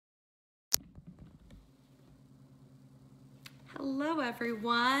Hello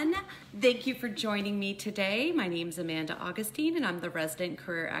everyone. Thank you for joining me today. My name is Amanda Augustine and I'm the resident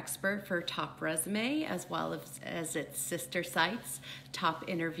career expert for TopResume as well as its sister sites, Top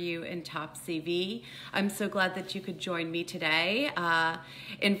Interview and Top CV. I'm so glad that you could join me today.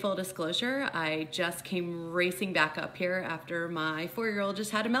 In full disclosure, I just came racing back up here after my 4-year-old just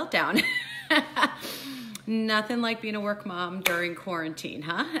had a meltdown. Nothing like being a work mom during quarantine,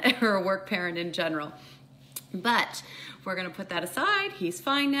 huh? Or a work parent in general. But we're going to put that aside. He's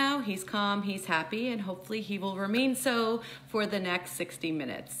fine now, he's calm, he's happy, and hopefully he will remain so for the next 60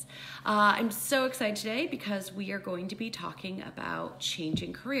 minutes. I'm so excited today because we are going to be talking about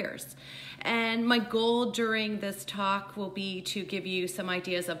changing careers. And my goal during this talk will be to give you some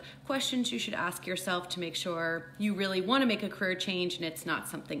ideas of questions you should ask yourself to make sure you really want to make a career change and it's not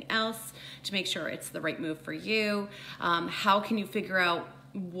something else, to make sure it's the right move for you. How can you figure out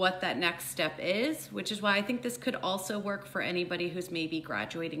what that next step is, which is why I think this could also work for anybody who's maybe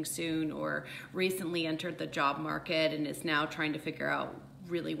graduating soon or recently entered the job market and is now trying to figure out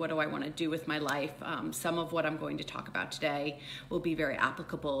really what do I want to do with my life. Some of what I'm going to talk about today will be very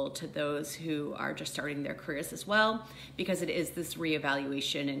applicable to those who are just starting their careers as well, because it is this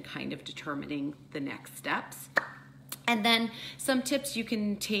reevaluation and kind of determining the next steps. And then some tips you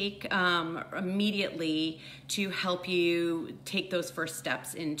can take immediately to help you take those first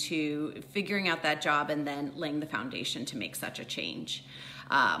steps into figuring out that job and then laying the foundation to make such a change.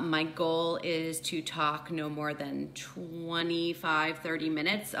 My goal is to talk no more than 25-30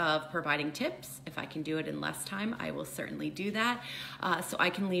 minutes of providing tips. If I can do it in less time, I will certainly do that. So I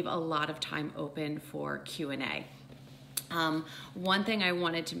can leave a lot of time open for Q&A. One thing I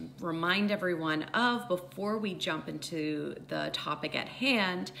wanted to remind everyone of before we jump into the topic at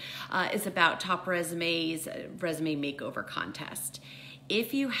hand is about TopResume's resume makeover contest.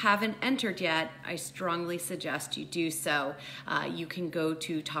 If you haven't entered yet, I strongly suggest you do so. You can go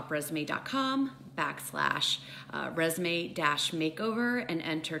to topresume.com/resume-makeover and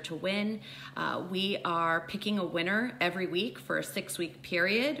enter to win. We are picking a winner every week for a 6-week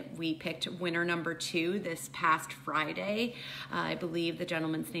period. We picked winner number 2 this past Friday. I believe the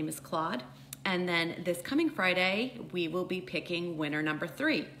gentleman's name is Claude. And then this coming Friday, we will be picking winner number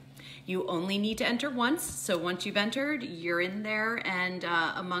 3. You only need to enter once, so once you've entered, you're in there and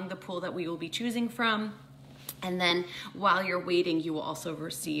among the pool that we will be choosing from. And then while you're waiting, you will also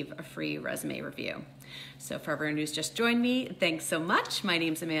receive a free resume review. So for everyone who's just joined me, thanks so much. My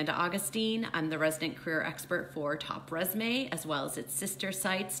name's Amanda Augustine. I'm the resident career expert for TopResume, as well as its sister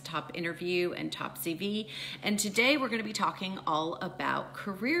sites, Top Interview and Top CV. And today we're going to be talking all about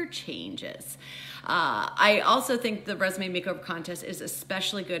career changes. I also think the resume makeover contest is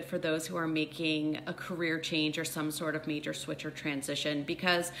especially good for those who are making a career change or some sort of major switch or transition,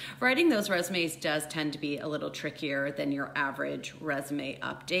 because writing those resumes does tend to be a little trickier than your average resume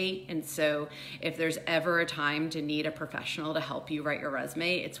update. And so if there's ever a time to need a professional to help you write your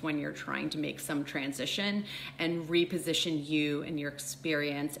resume, it's when you're trying to make some transition and reposition you and your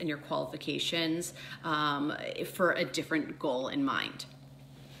experience and your qualifications for a different goal in mind.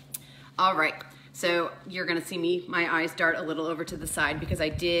 All right. So you're gonna see me, my eyes dart a little over to the side because I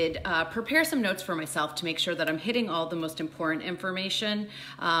did prepare some notes for myself to make sure that I'm hitting all the most important information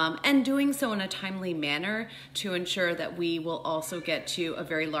and doing so in a timely manner to ensure that we will also get to a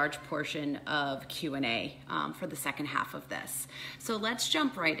very large portion of Q&A for the second half of this. So let's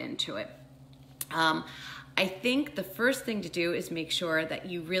jump right into it. I think the first thing to do is make sure that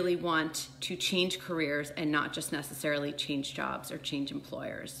you really want to change careers and not just necessarily change jobs or change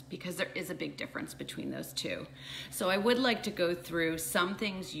employers, because there is a big difference between those two. So I would like to go through some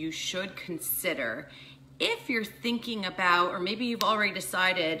things you should consider if you're thinking about, or maybe you've already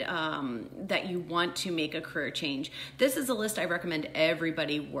decided that you want to make a career change. This is a list I recommend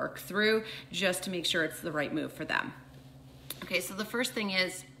everybody work through just to make sure it's the right move for them. Okay, so the first thing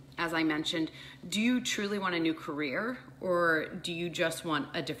is, as I mentioned, do you truly want a new career, or do you just want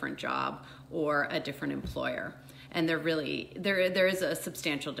a different job or a different employer? And there is a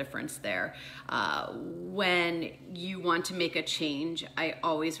substantial difference there. When you want to make a change, I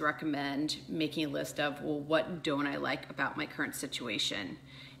always recommend making a list of, well, what don't I like about my current situation?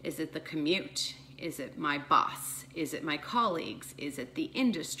 Is it the commute? Is it my boss? Is it my colleagues? Is it the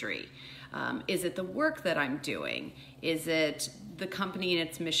industry? Is it the work that I'm doing? Is it the company and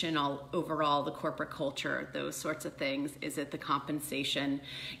its mission overall, the corporate culture, those sorts of things? Is it the compensation?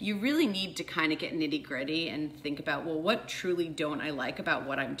 You really need to kind of get nitty gritty and think about, well, what truly don't I like about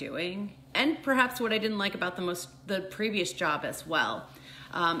what I'm doing? And perhaps what I didn't like about the previous job as well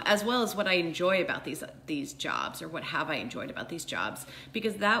as what I enjoy about these jobs, or what have I enjoyed about these jobs,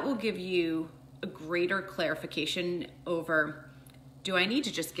 because that will give you a greater clarification over Do I need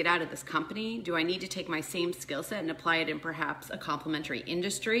to just get out of this company? Do I need to take my same skill set and apply it in perhaps a complementary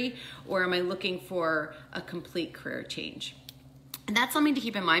industry? Or am I looking for a complete career change? And that's something to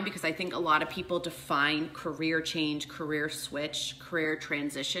keep in mind, because I think a lot of people define career change, career switch, career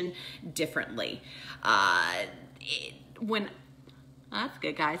transition differently. That's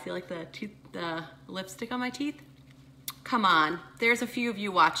good, guys. You like the lipstick on my teeth? Come on, there's a few of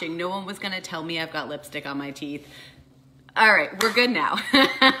you watching. No one was gonna tell me I've got lipstick on my teeth. All right, we're good now.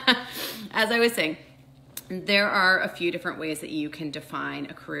 As I was saying, there are a few different ways that you can define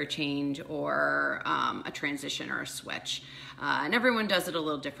a career change or a transition or a switch. And everyone does it a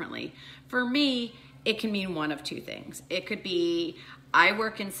little differently. For me, it can mean one of two things. It could be, I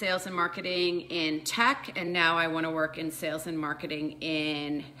work in sales and marketing in tech, and now I want to work in sales and marketing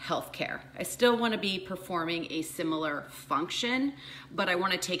in healthcare. I still want to be performing a similar function, but I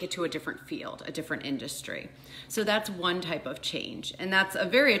want to take it to a different field, a different industry. So that's one type of change, and that's a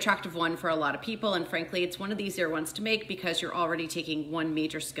very attractive one for a lot of people, and frankly, it's one of the easier ones to make because you're already taking one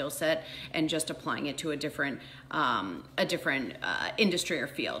major skill set and just applying it to a different industry or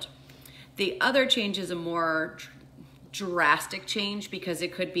field. The other change is a more drastic change, because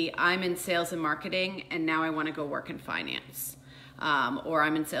it could be, I'm in sales and marketing and now I want to go work in finance, or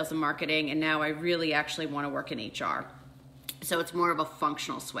I'm in sales and marketing and now I really actually want to work in HR. So it's more of a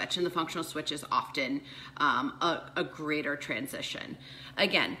functional switch, and the functional switch is often a greater transition.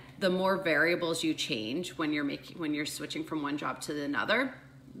 Again, the more variables you change when you're switching from one job to another,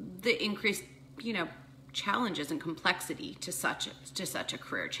 the increased challenges and complexity to such a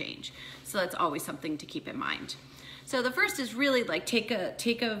career change. So that's always something to keep in mind. So the first is really like take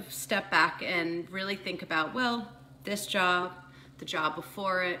a step back and really think about, well, this job, the job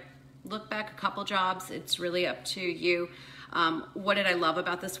before it, look back a couple jobs. It's really up to you. What did I love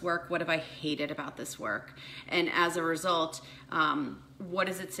about this work? What have I hated about this work? And as a result, what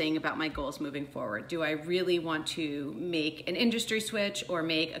is it saying about my goals moving forward? Do I really want to make an industry switch or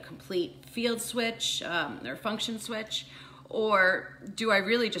make a complete field switch or function switch? Or do I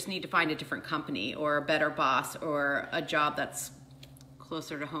really just need to find a different company or a better boss or a job that's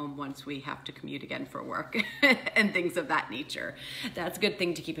closer to home once we have to commute again for work and things of that nature? That's a good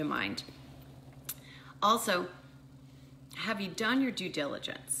thing to keep in mind. Also, have you done your due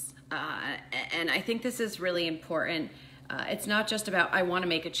diligence? And I think this is really important. It's not just about, I want to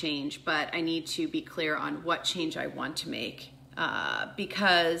make a change, but I need to be clear on what change I want to make,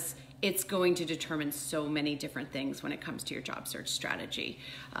 because it's going to determine so many different things when it comes to your job search strategy.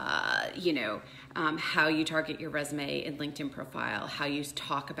 How you target your resume and LinkedIn profile, how you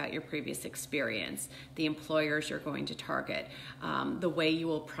talk about your previous experience, the employers you're going to target, the way you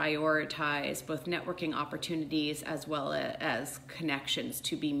will prioritize both networking opportunities as well as connections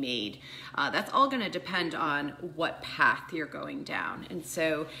to be made. That's all going to depend on what path you're going down. And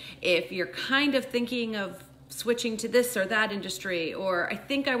so if you're kind of thinking of switching to this or that industry, or I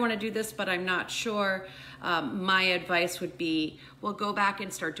think I want to do this, but I'm not sure, my advice would be, well, go back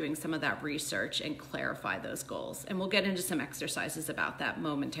and start doing some of that research and clarify those goals. And we'll get into some exercises about that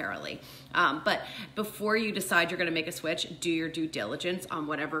momentarily. But before you decide you're going to make a switch, do your due diligence on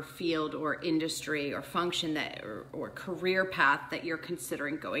whatever field or industry or function or career path that you're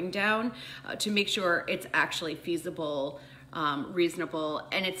considering going down, to make sure it's actually feasible, reasonable,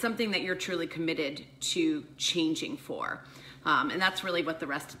 and it's something that you're truly committed to changing for. And that's really what the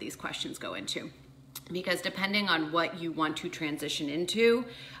rest of these questions go into. Because depending on what you want to transition into,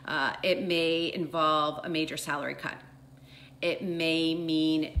 it may involve a major salary cut. It may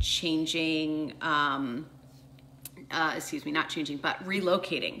mean changing, not changing, but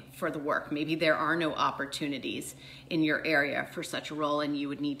relocating for the work. Maybe there are no opportunities in your area for such a role and you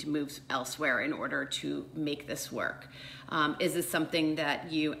would need to move elsewhere in order to make this work. Is this something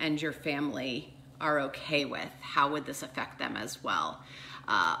that you and your family are okay with? How would this affect them as well?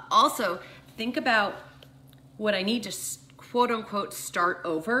 Also, think about, what I need to quote unquote start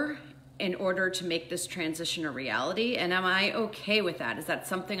over in order to make this transition a reality, and am I okay with that? Is that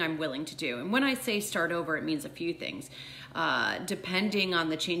something I'm willing to do? And when I say start over, it means a few things. Depending on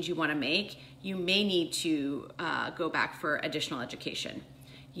the change you want to make, you may need to go back for additional education.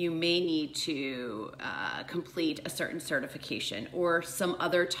 You may need to complete a certain certification or some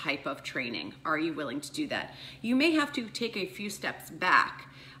other type of training. Are you willing to do that? You may have to take a few steps back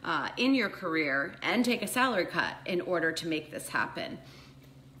in your career and take a salary cut in order to make this happen.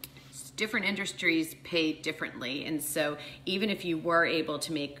 Different industries pay differently, and so even if you were able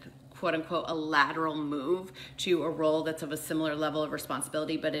to make quote unquote a lateral move to a role that's of a similar level of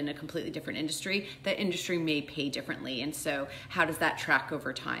responsibility but in a completely different industry, that industry may pay differently. And so how does that track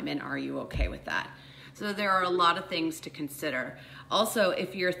over time, and are you okay with that? So there are a lot of things to consider. Also,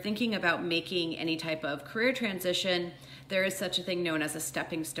 if you're thinking about making any type of career transition, there is such a thing known as a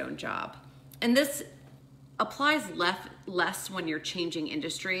stepping stone job. And this applies less when you're changing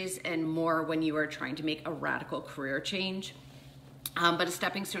industries and more when you are trying to make a radical career change. But a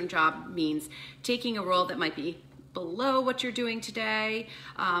stepping stone job means taking a role that might be below what you're doing today,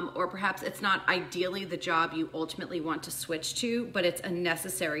 or perhaps it's not ideally the job you ultimately want to switch to, but it's a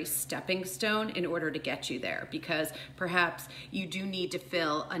necessary stepping stone in order to get you there, because perhaps you do need to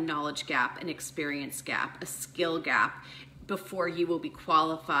fill a knowledge gap, an experience gap, a skill gap before you will be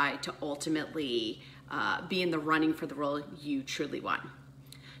qualified to ultimately be in the running for the role you truly want.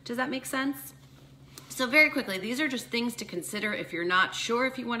 Does that make sense? So very quickly, these are just things to consider if you're not sure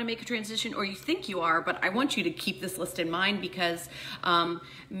if you want to make a transition, or you think you are, but I want you to keep this list in mind, because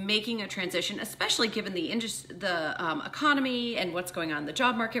making a transition, especially given the economy and what's going on in the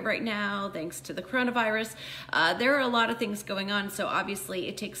job market right now, thanks to the coronavirus, there are a lot of things going on. So obviously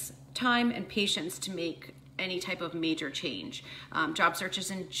it takes time and patience to make any type of major change. Job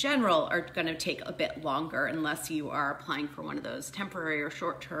searches in general are going to take a bit longer unless you are applying for one of those temporary or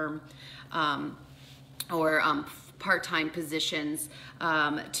short-term or part-time positions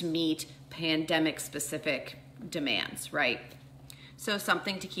to meet pandemic-specific demands, right? So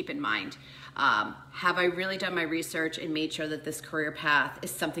something to keep in mind. Have I really done my research and made sure that this career path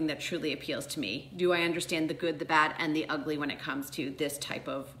is something that truly appeals to me? Do I understand the good, the bad, and the ugly when it comes to this type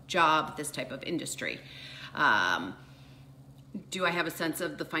of job, this type of industry? Do I have a sense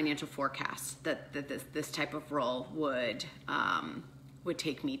of the financial forecast that this type of role would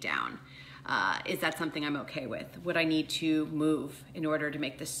take me down? Is that something I'm okay with? Would I need to move in order to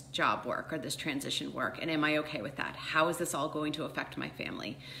make this job work or this transition work? And am I okay with that? How is this all going to affect my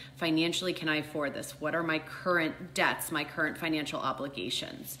family? Financially, can I afford this? What are my current debts, my current financial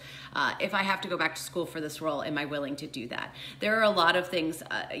obligations? If I have to go back to school for this role, am I willing to do that? There are a lot of things,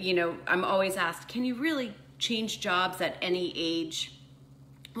 I'm always asked, can you really change jobs at any age?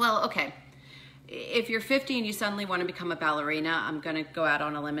 Well, okay. If you're 50 and you suddenly want to become a ballerina, I'm going to go out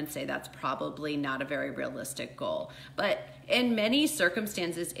on a limb and say that's probably not a very realistic goal. But in many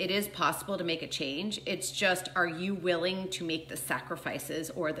circumstances, it is possible to make a change. It's just, are you willing to make the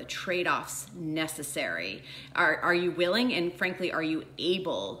sacrifices or the trade-offs necessary? Are you willing, and frankly, are you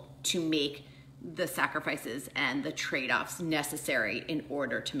able to make the sacrifices and the trade-offs necessary in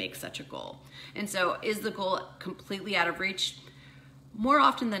order to make such a goal? And so is the goal completely out of reach? More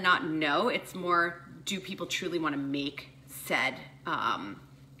often than not, no. It's more, do people truly want to make said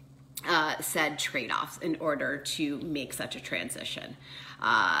trade-offs in order to make such a transition?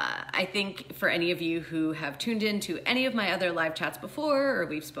 I think for any of you who have tuned into any of my other live chats before, or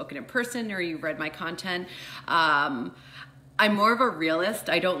we've spoken in person, or you've read my content, I'm more of a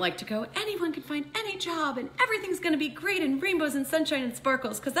realist. I don't like to go, anyone can find any job and everything's gonna be great and rainbows and sunshine and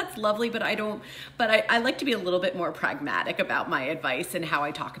sparkles, because that's lovely, but I like to be a little bit more pragmatic about my advice and how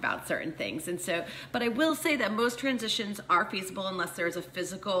I talk about certain things. And so, but I will say that most transitions are feasible unless there's a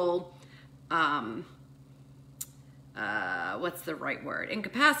physical, what's the right word?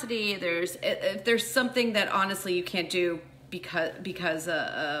 Incapacity. If there's something that honestly you can't do because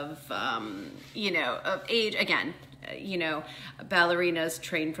of age. Again, ballerinas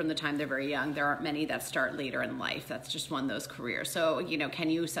train from the time they're very young. There aren't many that start later in life. That's just one of those careers. So, can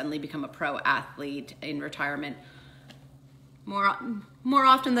you suddenly become a pro athlete in retirement? More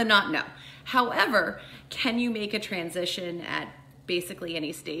often than not, no. However, can you make a transition at basically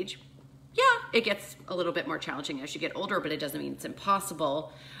any stage? Yeah, it gets a little bit more challenging as you get older, but it doesn't mean it's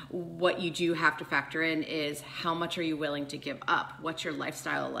impossible. What you do have to factor in is how much are you willing to give up? What's your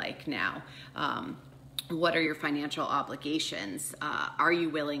lifestyle like now? What are your financial obligations? Are you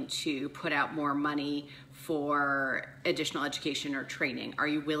willing to put out more money for additional education or training? Are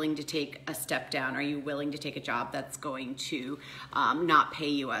you willing to take a step down? Are you willing to take a job that's going to not pay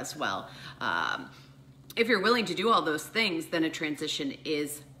you as well? If you're willing to do all those things, then a transition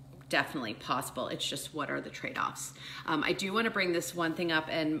is definitely possible. It's just, what are the trade-offs? I do want to bring this one thing up,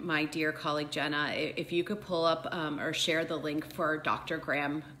 and my dear colleague Jenna, if you could pull up or share the link for Dr.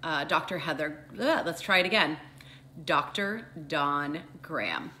 Graham, Dr. Heather, let's try it again, Dr. Dawn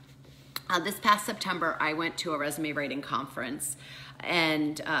Graham. This past September, I went to a resume writing conference,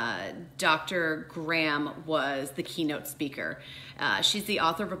 and Dr. Graham was the keynote speaker. She's the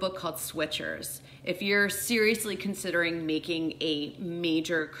author of a book called Switchers. If you're seriously considering making a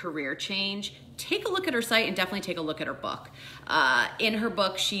major career change, take a look at her site and definitely take a look at her book. In her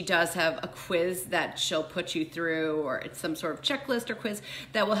book, she does have a quiz that she'll put you through, or it's some sort of checklist or quiz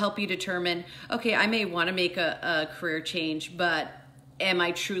that will help you determine, okay, I may want to make a career change, but am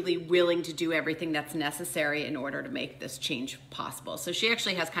I truly willing to do everything that's necessary in order to make this change possible? So she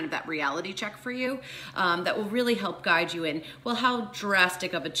actually has kind of that reality check for you that will really help guide you in, well, how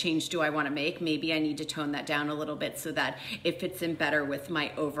drastic of a change do I want to make? Maybe I need to tone that down a little bit so that it fits in better with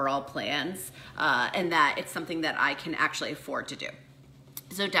my overall plans and that it's something that I can actually afford to do.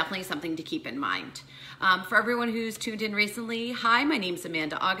 So definitely something to keep in mind. For everyone who's tuned in recently, hi, my name's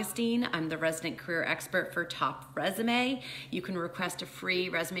Amanda Augustine. I'm the resident career expert for TopResume. You can request a free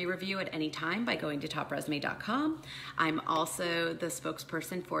resume review at any time by going to topresume.com. I'm also the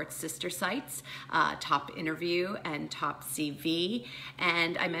spokesperson for its sister sites, Top Interview and Top CV.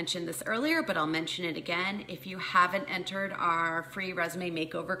 And I mentioned this earlier, but I'll mention it again. If you haven't entered our free resume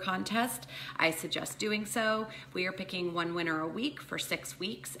makeover contest, I suggest doing so. We are picking one winner a week for 6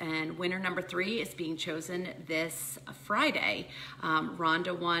 weeks, and winner number 3 is being chosen this Friday.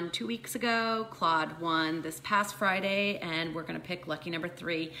 Rhonda won 2 weeks ago, Claude won this past Friday, and we're gonna pick lucky number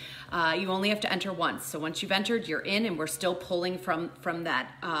 3. You only have to enter once, so once you've entered, you're in, and we're still pulling from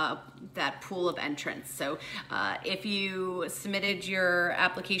that pool of entrants. So if you submitted your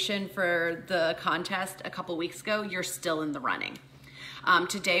application for the contest a couple weeks ago, you're still in the running.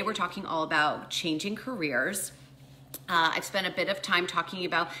 Today we're talking all about changing careers. I've spent a bit of time talking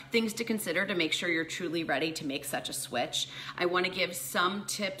about things to consider to make sure you're truly ready to make such a switch. I want to give some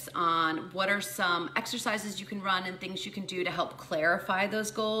tips on what are some exercises you can run and things you can do to help clarify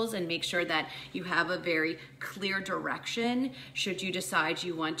those goals and make sure that you have a very clear direction should you decide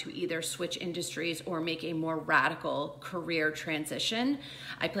you want to either switch industries or make a more radical career transition.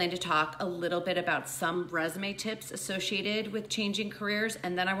 I plan to talk a little bit about some resume tips associated with changing careers,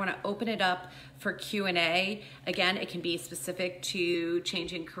 and then I want to open it up for Q&A. Again, it can be specific to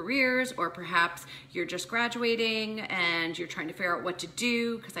changing careers, or perhaps you're just graduating and you're trying to figure out what to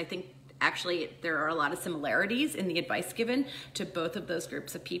do, because I think actually there are a lot of similarities in the advice given to both of those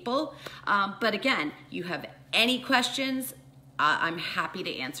groups of people. But again, you have any questions, I'm happy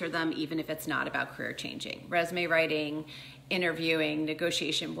to answer them, even if it's not about career changing. Resume writing, interviewing,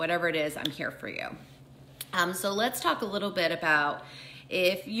 negotiation, whatever it is, I'm here for you. So let's talk a little bit about,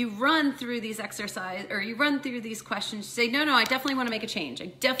 if you run through these exercises or you run through these questions, say, no, I definitely want to make a change. I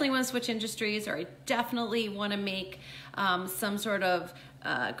definitely want to switch industries, or I definitely want to make some sort of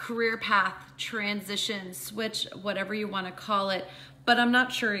career path transition, switch, whatever you want to call it, but I'm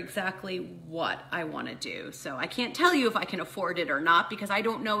not sure exactly what I want to do. So I can't tell you if I can afford it or not, because I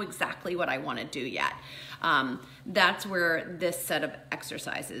don't know exactly what I want to do yet. That's where this set of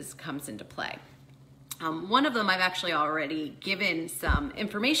exercises comes into play. One of them I've actually already given some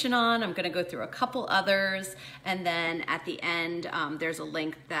information on. I'm going to go through a couple others, and then at the end there's a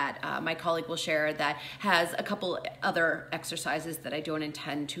link that my colleague will share that has a couple other exercises that I don't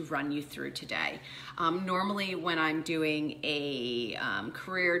intend to run you through today. Normally when I'm doing a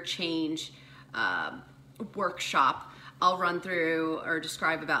career change workshop, I'll run through or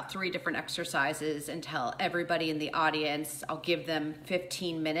describe about 3 different exercises and tell everybody in the audience, I'll give them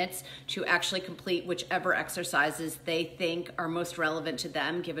 15 minutes to actually complete whichever exercises they think are most relevant to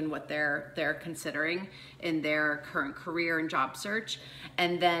them, given what they're considering in their current career and job search,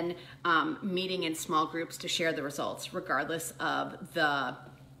 and then meeting in small groups to share the results, regardless of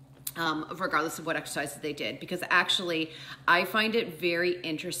what exercises they did. Because actually, I find it very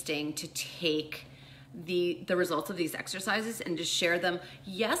interesting to take the results of these exercises and just share them,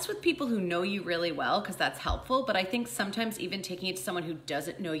 yes, with people who know you really well, because that's helpful, but I think sometimes even taking it to someone who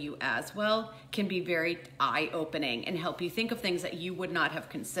doesn't know you as well can be very eye-opening and help you think of things that you would not have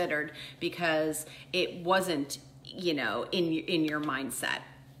considered because it wasn't, you know, in your mindset.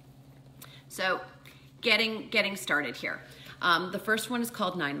 So getting started here. The first one is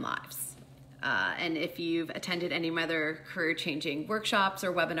called 9 Lives. And if you've attended any of my other career changing workshops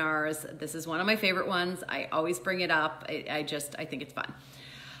or webinars, this is one of my favorite ones. I always bring it up. I think it's fun.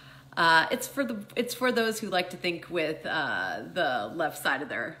 It's for those who like to think with the left side of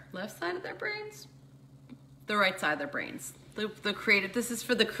their brains, the right side of their brains. The creative. This is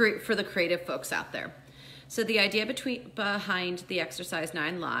for the creative folks out there. So the idea behind the exercise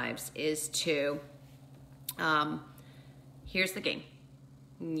 9 Lives is to here's the game.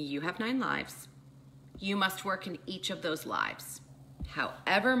 You have 9 lives. You must work in each of those lives.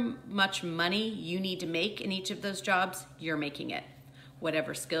 However much money you need to make in each of those jobs, you're making it.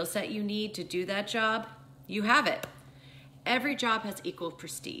 Whatever skill set you need to do that job, you have it. Every job has equal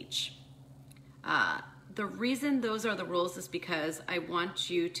prestige. The reason those are the rules is because I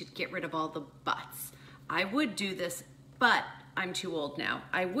want you to get rid of all the buts. I would do this, but I'm too old now.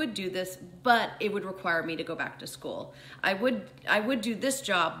 I would do this, but it would require me to go back to school. I would do this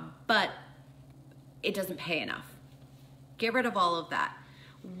job, but it doesn't pay enough. Get rid of all of that.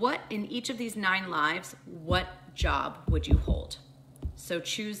 What in each of these 9 lives, what job would you hold? So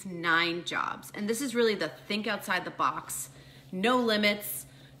choose 9 jobs. And this is really the think outside the box, no limits,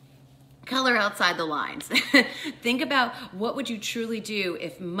 color outside the lines. Think about what would you truly do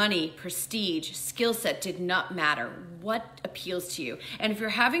if money, prestige, skill set did not matter. What appeals to you? And if you're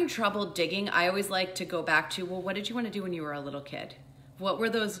having trouble digging, I always like to go back to, well, what did you want to do when you were a little kid? What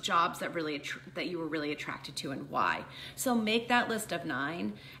were those jobs that you were really attracted to, and why? So make that list of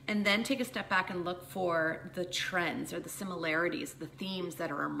 9 and then take a step back and look for the trends or the similarities, the themes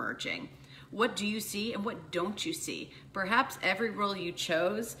that are emerging. What do you see and what don't you see? Perhaps every role you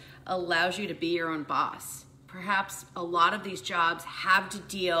chose allows you to be your own boss. Perhaps a lot of these jobs have to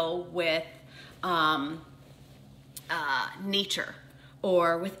deal with nature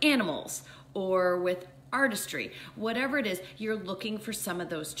or with animals or with artistry, whatever it is, you're looking for some of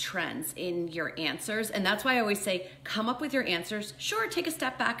those trends in your answers. And that's why I always say, come up with your answers. Sure, take a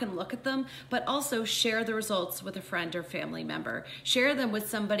step back and look at them, but also share the results with a friend or family member. Share them with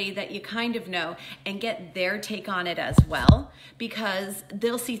somebody that you kind of know and get their take on it as well, because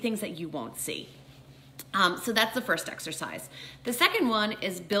they'll see things that you won't see. So that's the first exercise. The second one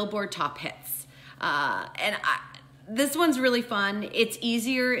is Billboard Top Hits. This one's really fun. It's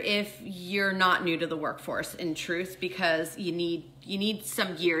easier if you're not new to the workforce, in truth, because you need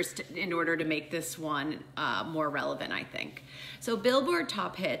some years in order to make this one more relevant, I think. So Billboard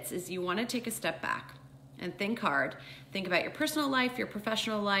Top Hits is you want to take a step back and think hard. Think about your personal life, your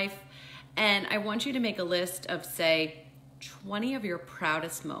professional life, and I want you to make a list of, say, 20 of your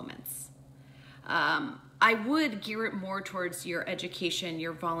proudest moments. I would gear it more towards your education,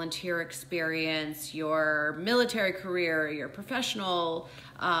 your volunteer experience, your military career, your professional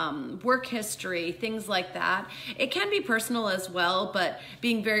work history, things like that. It can be personal as well, but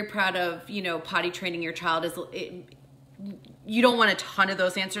being very proud of, potty training your child you don't want a ton of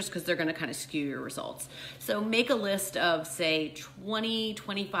those answers because they're going to kind of skew your results. So make a list of, say, 20,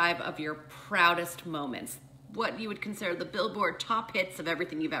 25 of your proudest moments, what you would consider the Billboard top hits of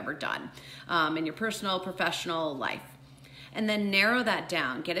everything you've ever done in your personal, professional life. And then narrow that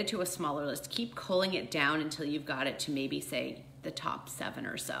down, get it to a smaller list. Keep culling it down until you've got it to maybe, say, the top 7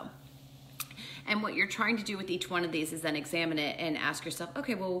 or so. And what you're trying to do with each one of these is then examine it and ask yourself,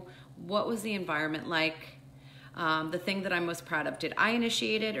 okay, well, what was the environment like? The thing that I'm most proud of, did I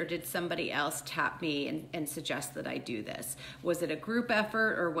initiate it or did somebody else tap me and suggest that I do this? Was it a group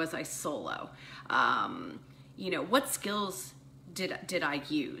effort or was I solo? What skills did I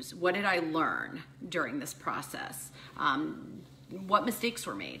use? What did I learn during this process? What mistakes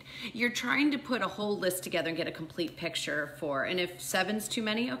were made? You're trying to put a whole list together and get a complete picture for, and if 7's too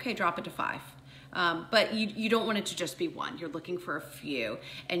many, okay, drop it to 5. But you don't want it to just be 1. You're looking for a few,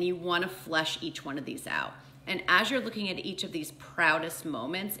 and you want to flesh each one of these out. And as you're looking at each of these proudest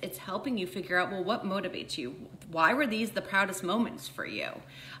moments, it's helping you figure out, well, what motivates you? Why were these the proudest moments for you?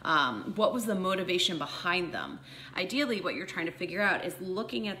 What was the motivation behind them? Ideally, what you're trying to figure out is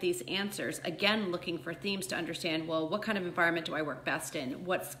looking at these answers, again, looking for themes to understand, well, what kind of environment do I work best in?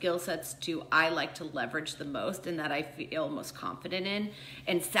 What skill sets do I like to leverage the most and that I feel most confident in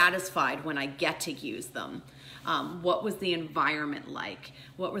and satisfied when I get to use them? What was the environment like?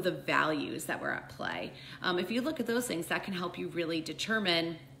 What were the values that were at play? If you look at those things, that can help you really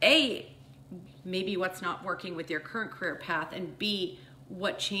determine, A, maybe what's not working with your current career path, and B,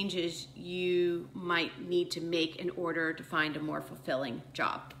 what changes you might need to make in order to find a more fulfilling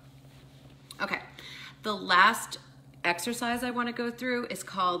job. Okay, the last exercise I want to go through is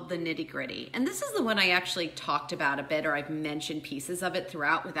called the nitty-gritty. And this is the one I actually talked about a bit, or I've mentioned pieces of it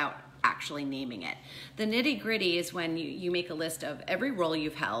throughout without actually naming it. The nitty-gritty is when you make a list of every role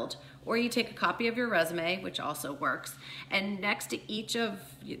you've held, or you take a copy of your resume, which also works, and next to each of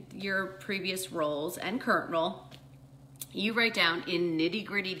your previous roles and current role, you write down in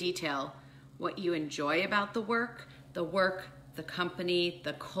nitty-gritty detail what you enjoy about the work, the company,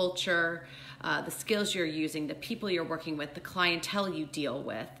 the culture, the skills you're using, the people you're working with, the clientele you deal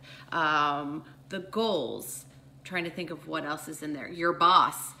with, the goals. I'm trying to think of what else is in there. Your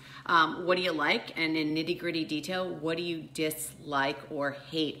boss. What do you like? And in nitty-gritty detail, what do you dislike or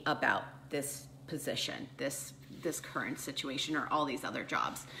hate about this position, this current situation, or all these other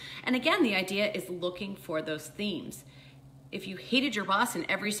jobs? And again, the idea is looking for those themes. If you hated your boss in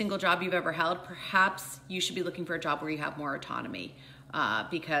every single job you've ever held, perhaps you should be looking for a job where you have more autonomy.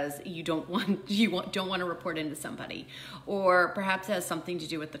 Because you don't want to report into somebody, or perhaps it has something to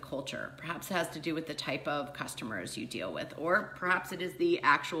do with the culture, perhaps it has to do with the type of customers you deal with, or perhaps it is the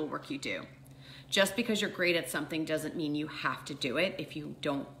actual work you do. Just because you're great at something doesn't mean you have to do it if you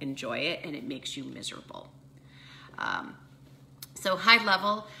don't enjoy it and it makes you miserable. So high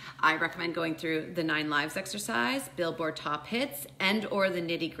level, I recommend going through the 9 lives exercise, Billboard top hits, and or the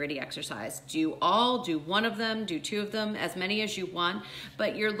nitty gritty exercise. Do all, do one of them, do 2 of them, as many as you want,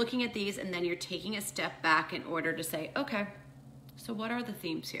 but you're looking at these and then you're taking a step back in order to say, okay, so what are the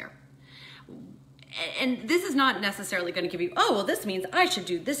themes here? And this is not necessarily going to give you, oh, well, this means I should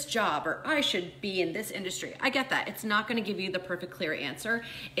do this job or I should be in this industry. I get that. It's not going to give you the perfect clear answer.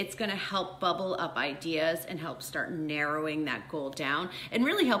 It's going to help bubble up ideas and help start narrowing that goal down and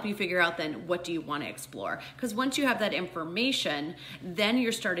really help you figure out then what do you want to explore. Because once you have that information, then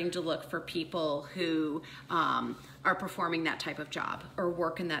you're starting to look for people who are performing that type of job or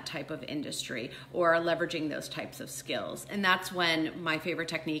work in that type of industry or are leveraging those types of skills. And that's when my favorite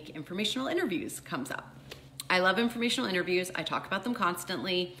technique, informational interviews, comes up. I love informational interviews. I talk about them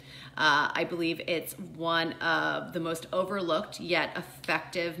constantly. I believe it's one of the most overlooked yet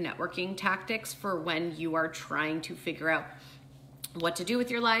effective networking tactics for when you are trying to figure out what to do with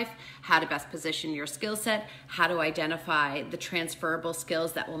your life, how to best position your skill set, how to identify the transferable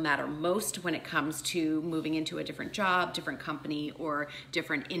skills that will matter most when it comes to moving into a different job, different company, or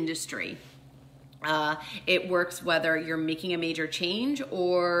different industry. It works whether you're making a major change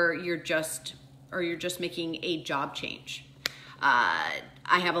or you're just making a job change.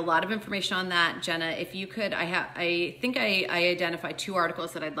 I have a lot of information on that, Jenna. If you could, I think I identified 2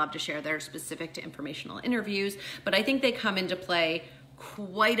 articles that I'd love to share that are specific to informational interviews, but I think they come into play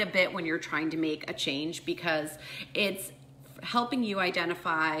quite a bit when you're trying to make a change because it's helping you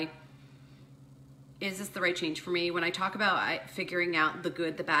identify, is this the right change for me? When I talk about figuring out the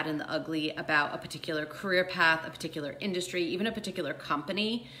good, the bad, and the ugly about a particular career path, a particular industry, even a particular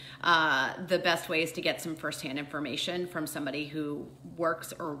company, the best way is to get some firsthand information from somebody who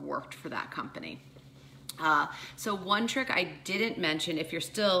works or worked for that company. So one trick I didn't mention, if you're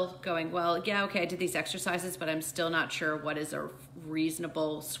still going, well, yeah, okay, I did these exercises, but I'm still not sure what is a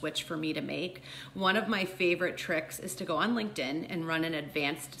reasonable switch for me to make. One of my favorite tricks is to go on LinkedIn and run an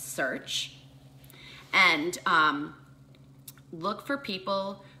advanced search and look for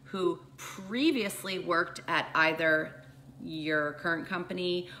people who previously worked at either your current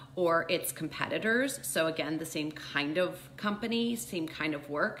company or its competitors. So again, the same kind of company, same kind of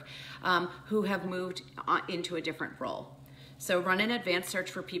work, who have moved into a different role. So run an advanced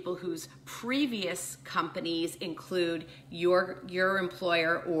search for people whose previous companies include your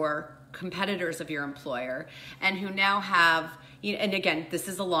employer or competitors of your employer, and who now have, and again, this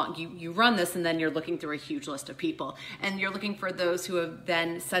is a long, you run this and then you're looking through a huge list of people, and you're looking for those who have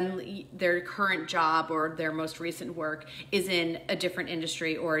then suddenly, their current job or their most recent work is in a different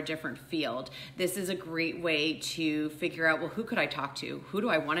industry or a different field. This is a great way to figure out, well, who could I talk to? Who do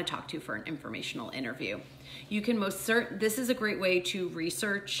I want to talk to for an informational interview? You can this is a great way to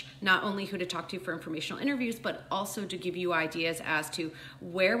research not only who to talk to for informational interviews, but also to give you ideas as to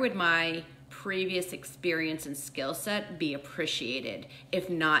where would my previous experience and skill set be appreciated, if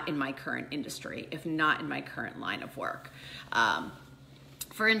not in my current industry, if not in my current line of work.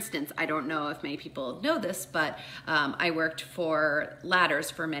 For instance, I don't know if many people know this, but I worked for Ladders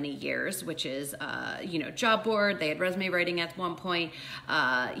for many years, which is, job board. They had resume writing at one point,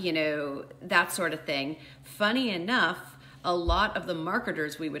 that sort of thing. Funny enough, a lot of the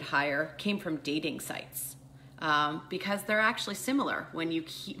marketers we would hire came from dating sites. Because they're actually similar when you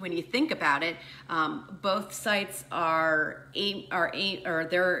think about it. Both sites they're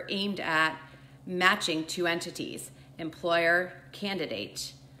aimed at matching 2 entities: employer,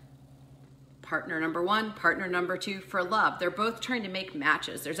 candidate, partner number 1, partner number 2 for love. They're both trying to make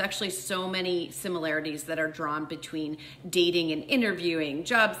matches. There's actually so many similarities that are drawn between dating and interviewing,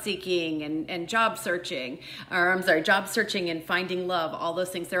 job seeking and job searching, job searching and finding love, all those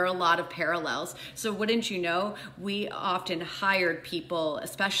things. There are a lot of parallels. So wouldn't you know, we often hired people,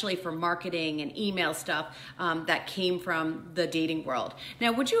 especially for marketing and email stuff, that came from the dating world.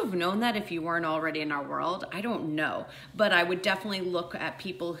 Now, would you have known that if you weren't already in our world? I don't know, but I would definitely look at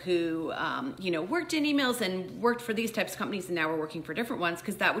people who, worked in emails and worked for these types of companies and now we're working for different ones,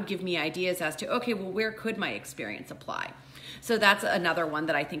 because that would give me ideas as to, okay, well, where could my experience apply? So that's another one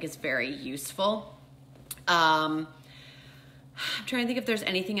that I think is very useful. I'm trying to think if there's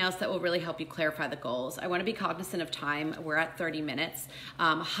anything else that will really help you clarify the goals. I want to be cognizant of time. We're at 30 minutes.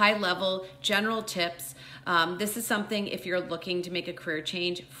 High level, general tips. This is something, if you're looking to make a career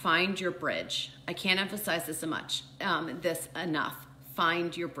change, find your bridge. I can't emphasize this enough.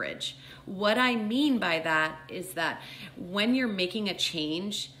 Find your bridge. What I mean by that is that when you're making a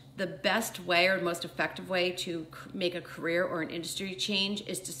change, the best way or most effective way to make a career or an industry change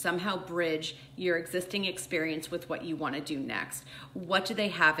is to somehow bridge your existing experience with what you want to do next. What do they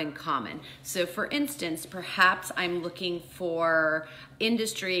have in common? So for instance, perhaps I'm looking for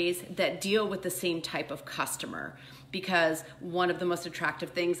industries that deal with the same type of customer, because one of the most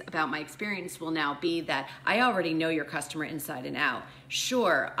attractive things about my experience will now be that I already know your customer inside and out.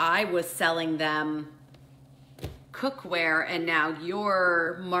 Sure, I was selling them cookware and now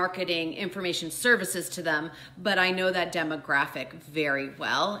you're marketing information services to them, but I know that demographic very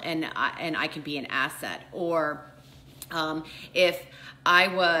well, and I can be an asset. Or if I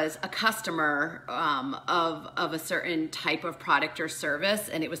was a customer of a certain type of product or service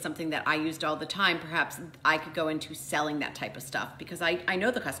and it was something that I used all the time, perhaps I could go into selling that type of stuff because I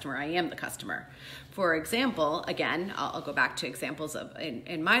know the customer, I am the customer. For example, again, I'll go back to examples of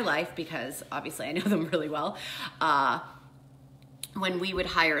in my life because obviously I know them really well. When we would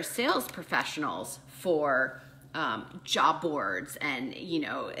hire sales professionals for job boards and, you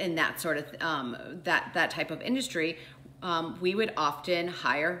know, and that sort of, that type of industry, we would often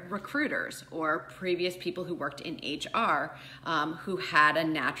hire recruiters or previous people who worked in HR who had a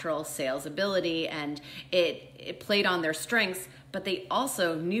natural sales ability, and it played on their strengths, but they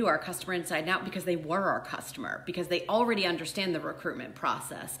also knew our customer inside and out because they were our customer, because they already understand the recruitment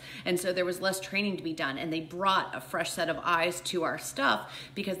process. And so there was less training to be done, and they brought a fresh set of eyes to our stuff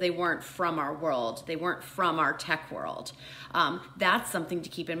because they weren't from our world. They weren't from our tech world. That's something to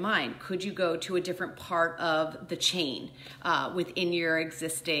keep in mind. Could you go to a different part of the chain within your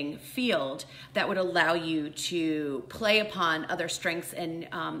existing field that would allow you to play upon other strengths and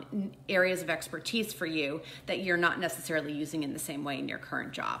areas of expertise for you that you're not necessarily using in the same way in your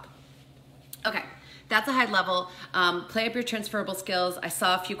current job? Okay, that's a high level. Play up your transferable skills. I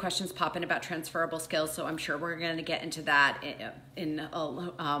saw a few questions pop in about transferable skills, so I'm sure we're going to get into that in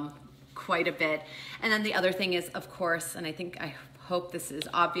quite a bit. And then the other thing is, of course, and I hope this is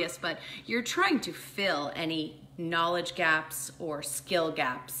obvious, but you're trying to fill any knowledge gaps or skill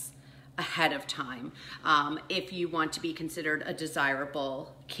gaps ahead of time if you want to be considered a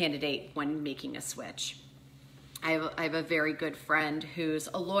desirable candidate when making a switch. I have a very good friend who's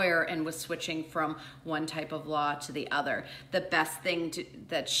a lawyer and was switching from one type of law to the other. The best thing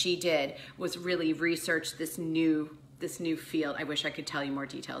that she did was really research this new field. I wish I could tell you more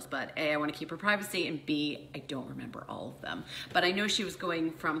details, but A, I want to keep her privacy, and B, I don't remember all of them. But I know she was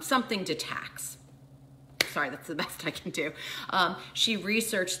going from something to tax. Sorry, that's the best I can do. She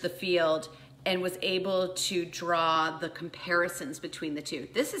researched the field and was able to draw the comparisons between the two.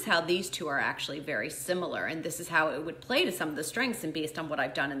 This is how these two are actually very similar, and this is how it would play to some of the strengths and based on what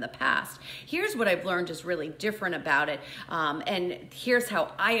I've done in the past. Here's what I've learned is really different about it, and here's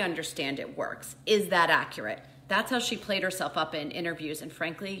how I understand it works. Is that accurate? That's how she played herself up in interviews, and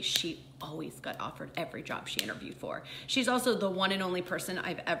frankly, she always got offered every job she interviewed for. She's also the one and only person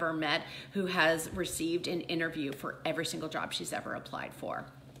I've ever met who has received an interview for every single job she's ever applied for.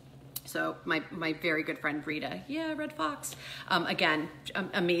 So my very good friend Rita, yeah, Red Fox, again,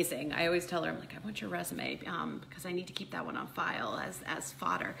 amazing. I always tell her, I'm like, I want your resume because I need to keep that one on file as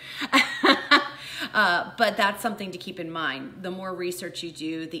fodder. But that's something to keep in mind. The more research you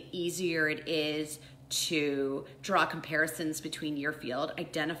do, the easier it is to draw comparisons between your field,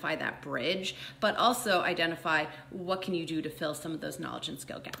 identify that bridge, but also identify what can you do to fill some of those knowledge and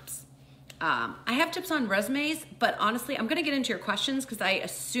skill gaps. I have tips on resumes, but honestly, I'm gonna get into your questions because I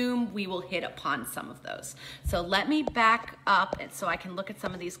assume we will hit upon some of those. So let me back up so I can look at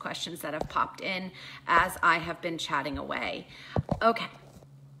some of these questions that have popped in as I have been chatting away. Okay.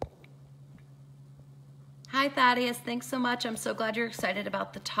 Hi, Thaddeus, thanks so much. I'm so glad you're excited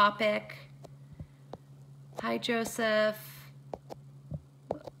about the topic. Hi, Joseph.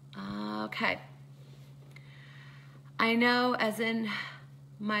 Okay. I know, as in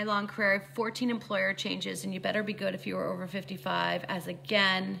my long career, 14 employer changes, and you better be good if you are over 55, as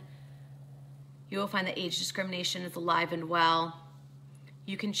again, you will find that age discrimination is alive and well.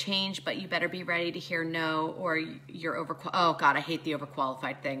 You can change, but you better be ready to hear no, or you're overqualified. Oh God, I hate the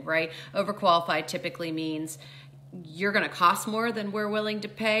overqualified thing, right? Overqualified typically means you're gonna cost more than we're willing to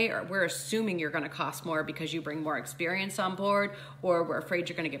pay, or we're assuming you're gonna cost more because you bring more experience on board, or we're afraid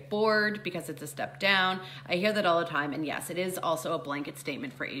you're gonna get bored because it's a step down. I hear that all the time, and yes, it is also a blanket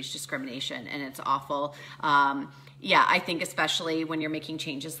statement for age discrimination, and it's awful. Yeah, I think especially when you're making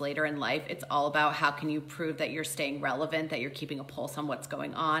changes later in life, it's all about how can you prove that you're staying relevant, that you're keeping a pulse on what's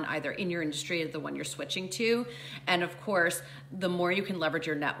going on, either in your industry or the one you're switching to. And of course, the more you can leverage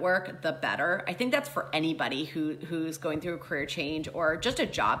your network, the better. I think that's for anybody who's going through a career change or just a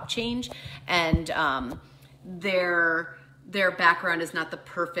job change, and their background is not the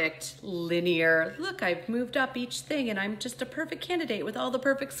perfect linear, look, I've moved up each thing and I'm just a perfect candidate with all the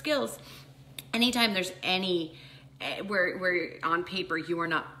perfect skills. Anytime there's any, where on paper you are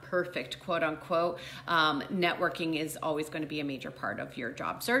not perfect, quote unquote, networking is always going to be a major part of your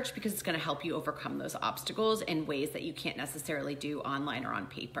job search because it's going to help you overcome those obstacles in ways that you can't necessarily do online or on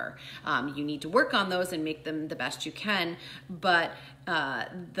paper. You need to work on those and make them the best you can, but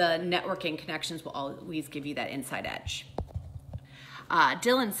the networking connections will always give you that inside edge.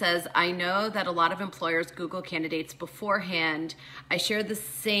 Dylan says, I know that a lot of employers Google candidates beforehand. I share the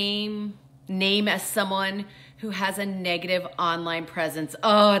same name as someone who has a negative online presence.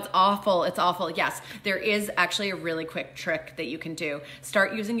 Oh, it's awful. It's awful. Yes, there is actually a really quick trick that you can do.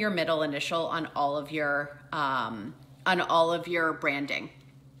 Start using your middle initial on all of your branding.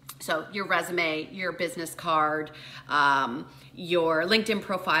 So your resume, your business card, your LinkedIn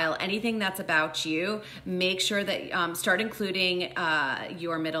profile, anything that's about you, make sure that start including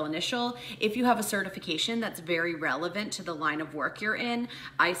your middle initial. If you have a certification that's very relevant to the line of work you're in,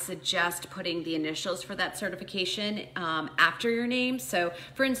 I suggest putting the initials for that certification after your name. So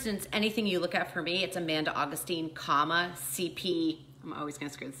for instance, anything you look at for me, it's Amanda Augustine, comma, CP, I'm always going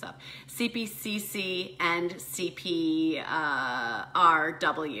to screw this up, CPCC and CPRW,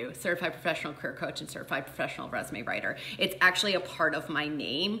 Certified Professional Career Coach and Certified Professional Resume Writer. It's actually a part of my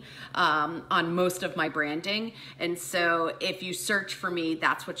name on most of my branding. And so if you search for me,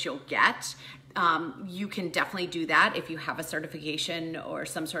 that's what you'll get. You can definitely do that if you have a certification or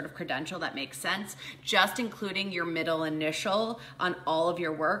some sort of credential that makes sense. Just including your middle initial on all of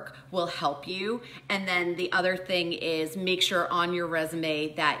your work will help you. And then the other thing is make sure on your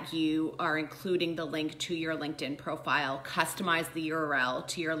resume that you are including the link to your LinkedIn profile. Customize the URL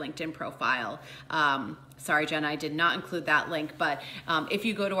to your LinkedIn profile. Sorry, Jen, I did not include that link, but if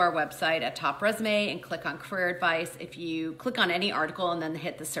you go to our website at TopResume and click on career advice, if you click on any article and then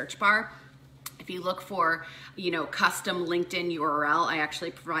hit the search bar, if you look for, custom LinkedIn URL, I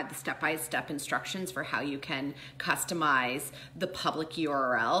actually provide the step-by-step instructions for how you can customize the public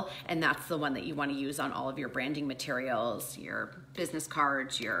URL, and that's the one that you want to use on all of your branding materials, your business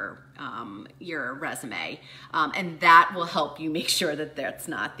cards, your resume, and that will help you make sure that that's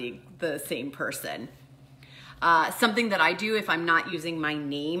not the same person. Something that I do if I'm not using my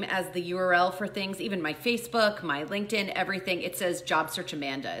name as the URL for things, even my Facebook, my LinkedIn, everything, it says Job Search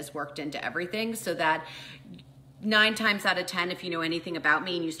Amanda is worked into everything, so that 9 times out of 10, if you know anything about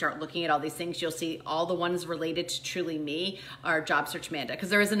me and you start looking at all these things, you'll see all the ones related to truly me are Job Search Amanda, because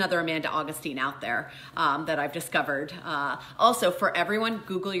there is another Amanda Augustine out there that I've discovered. Also, for everyone,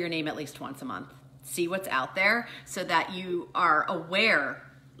 Google your name at least once a month. See what's out there so that you are aware,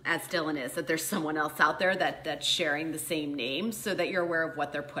 as Dylan is, that there's someone else out there that's sharing the same name, so that you're aware of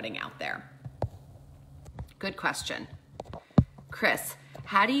what they're putting out there. Good question. Chris,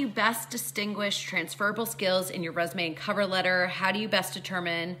 how do you best distinguish transferable skills in your resume and cover letter? How do you best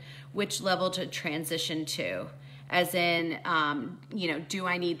determine which level to transition to? As in, do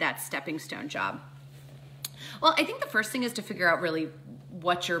I need that stepping stone job? Well, I think the first thing is to figure out really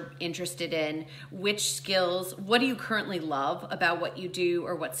what you're interested in, which skills, what do you currently love about what you do,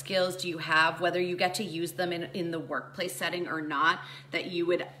 or what skills do you have, whether you get to use them in the workplace setting or not, that you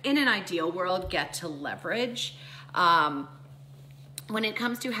would, in an ideal world, get to leverage. When it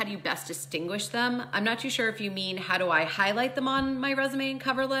comes to how do you best distinguish them, I'm not too sure if you mean how do I highlight them on my resume and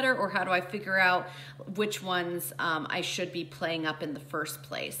cover letter, or how do I figure out which ones I should be playing up in the first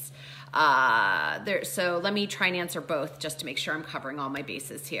place. So let me try and answer both just to make sure I'm covering all my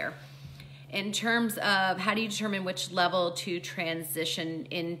bases here. In terms of how do you determine which level to transition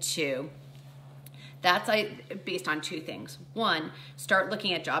into, that's based on 2 things. 1, start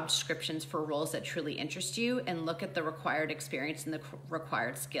looking at job descriptions for roles that truly interest you and look at the required experience and the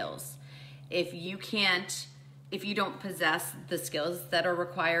required skills. If you don't possess the skills that are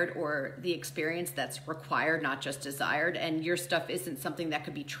required or the experience that's required, not just desired, and your stuff isn't something that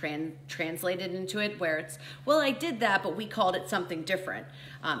could be translated into it, where it's, well, I did that, but we called it something different.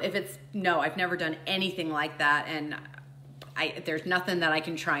 If it's, no, I've never done anything like that, and there's nothing that I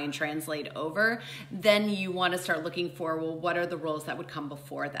can try and translate over, then you want to start looking for, well, what are the roles that would come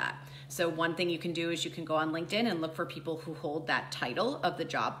before that? So one thing you can do is you can go on LinkedIn and look for people who hold that title of the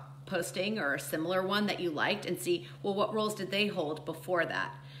job posting or a similar one that you liked, and see, well, what roles did they hold before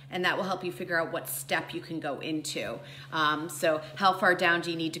that? And that will help you figure out what step you can go into. So how far down do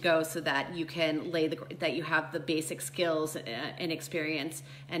you need to go so that you can that you have the basic skills and experience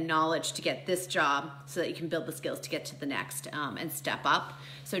and knowledge to get this job, so that you can build the skills to get to the next and step up.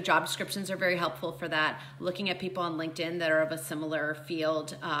 So job descriptions are very helpful for that. Looking at people on LinkedIn that are of a similar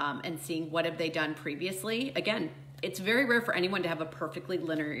field and seeing what have they done previously. Again, it's very rare for anyone to have a perfectly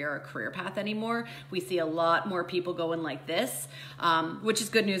linear career path anymore. We see a lot more people going like this, which is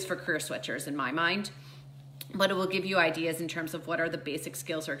good news for career switchers in my mind. But it will give you ideas in terms of what are the basic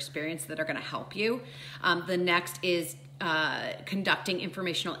skills or experience that are going to help you. The next is conducting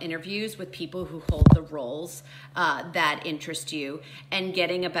informational interviews with people who hold the roles that interest you and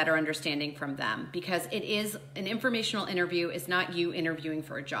getting a better understanding from them, because it is an informational interview is not you interviewing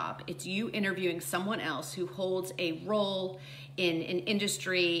for a job. It's you interviewing someone else who holds a role in an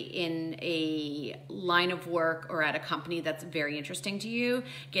industry, in a line of work, or at a company that's very interesting to you,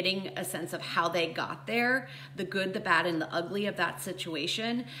 getting a sense of how they got there, the good, the bad, and the ugly of that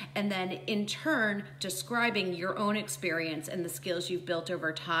situation, and then in turn describing your own experience and the skills you've built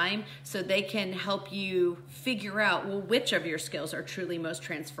over time so they can help you figure out, well, which of your skills are truly most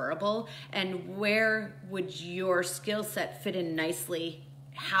transferable and where would your skill set fit in nicely.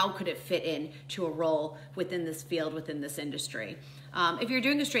 How could it fit in to a role within this field, within this industry? If you're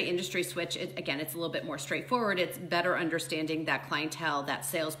doing a straight industry switch, again, it's a little bit more straightforward. It's better understanding that clientele, that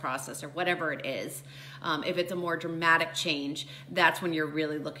sales process, or whatever it is. If it's a more dramatic change, that's when you're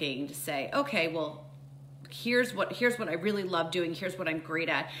really looking to say, okay, well, here's what I really love doing. Here's what I'm great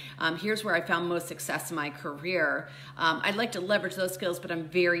at. Here's where I found most success in my career. I'd like to leverage those skills, but I'm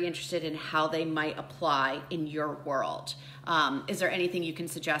very interested in how they might apply in your world. Is there anything you can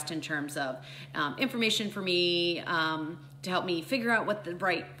suggest in terms of information for me to help me figure out what the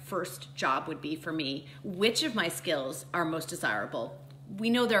right first job would be for me? Which of my skills are most desirable? We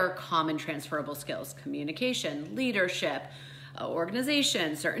know there are common transferable skills: communication, leadership,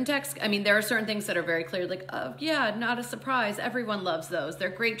 organization, certain text. I mean, there are certain things that are very clear, like, oh yeah, not a surprise. Everyone loves those. They're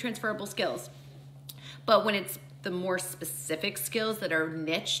great transferable skills. But when it's the more specific skills that are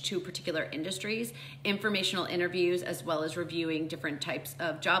niche to particular industries, informational interviews as well as reviewing different types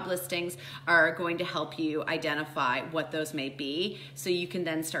of job listings are going to help you identify what those may be, so you can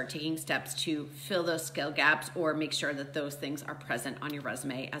then start taking steps to fill those skill gaps or make sure that those things are present on your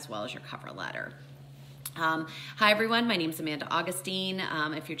resume as well as your cover letter. Hi everyone, my name is Amanda Augustine.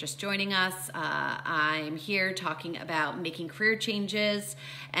 If you're just joining us, I'm here talking about making career changes,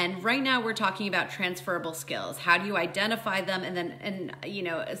 and right now we're talking about transferable skills. How do you identify them, and then, you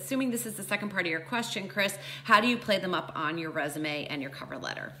know, assuming this is the second part of your question, Chris, how do you play them up on your resume and your cover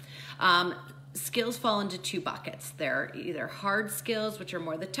letter? Skills fall into two buckets. They're either hard skills, which are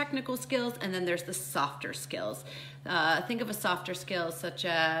more the technical skills, and then there's the softer skills. Think of a softer skill such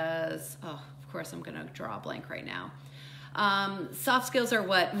as, of course, I'm going to draw a blank right now. Soft skills are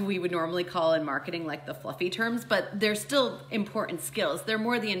what we would normally call in marketing like the fluffy terms, but they're still important skills. They're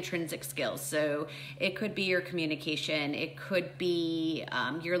more the intrinsic skills. So it could be your communication. It could be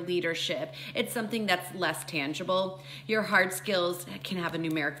your leadership. It's something that's less tangible. Your hard skills can have a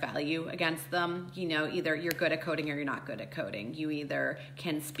numeric value against them. You know, either you're good at coding or you're not good at coding. You either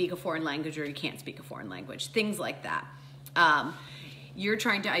can speak a foreign language or you can't speak a foreign language. Things like that. You're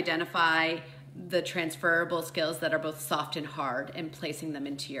trying to identify the transferable skills that are both soft and hard and placing them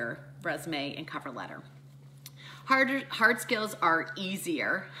into your resume and cover letter. Hard skills are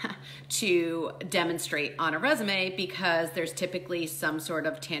easier to demonstrate on a resume because there's typically some sort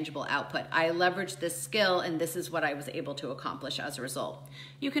of tangible output. I leveraged this skill and this is what I was able to accomplish as a result.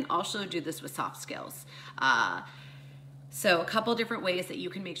 You can also do this with soft skills. So a couple different ways that you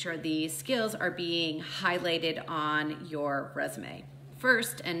can make sure these skills are being highlighted on your resume.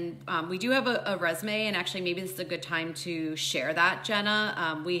 First, and we do have a resume, and actually maybe this is a good time to share that,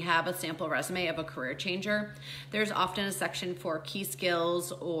 Jenna. We have a sample resume of a career changer. There's often a section for key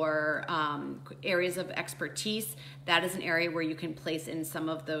skills or areas of expertise. That is an area where you can place in some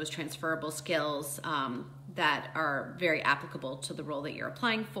of those transferable skills that are very applicable to the role that you're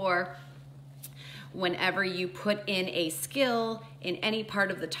applying for. Whenever you put in a skill in any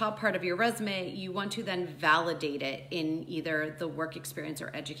part of the top part of your resume, you want to then validate it in either the work experience or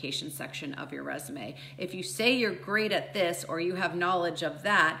education section of your resume. If you say you're great at this or you have knowledge of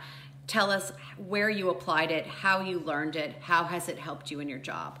that, tell us where you applied it, how you learned it, how has it helped you in your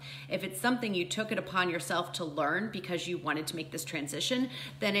job. If it's something you took it upon yourself to learn because you wanted to make this transition,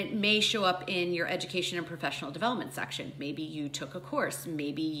 then it may show up in your education and professional development section. Maybe you took a course,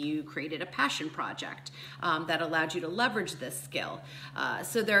 maybe you created a passion project that allowed you to leverage this skill.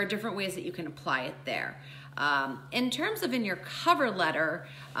 So there are different ways that you can apply it there. In terms of in your cover letter,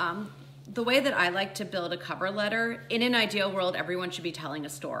 the way that I like to build a cover letter, in an ideal world, everyone should be telling a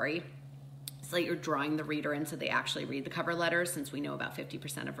story. So that you're drawing the reader in so they actually read the cover letters, since we know about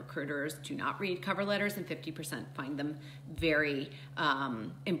 50% of recruiters do not read cover letters and 50% find them very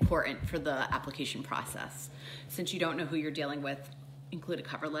important for the application process. Since you don't know who you're dealing with, include a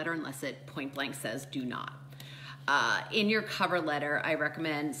cover letter unless it point blank says do not. In your cover letter, I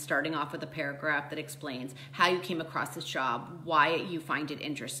recommend starting off with a paragraph that explains how you came across this job, why you find it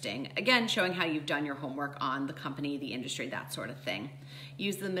interesting. Again, showing how you've done your homework on the company, the industry, that sort of thing.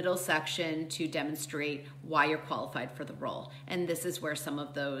 Use the middle section to demonstrate why you're qualified for the role. And this is where some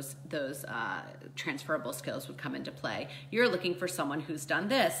of those transferable skills would come into play. You're looking for someone who's done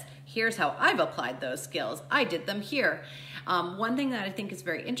this. Here's how I've applied those skills. I did them here. One thing that I think is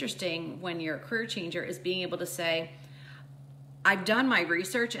very interesting when you're a career changer is being able to say, I've done my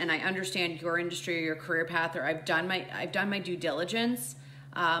research and I understand your industry or your career path, or I've done my due diligence.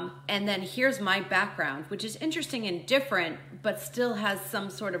 And then here's my background, which is interesting and different, but still has some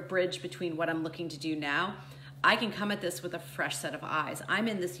sort of bridge between what I'm looking to do now. I can come at this with a fresh set of eyes. I'm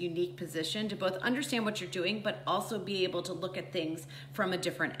in this unique position to both understand what you're doing, but also be able to look at things from a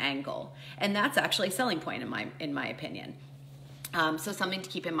different angle. And that's actually a selling point in my opinion. So something to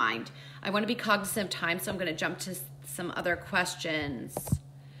keep in mind. I want to be cognizant of time, so I'm going to jump to some other questions.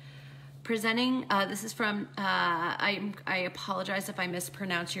 Presenting, this is from, I apologize if I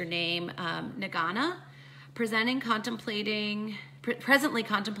mispronounce your name, Nagana. Presently contemplating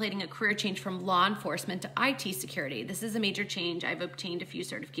a career change from law enforcement to IT security. This is a major change. I've obtained a few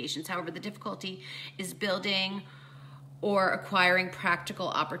certifications. However, the difficulty is building or acquiring practical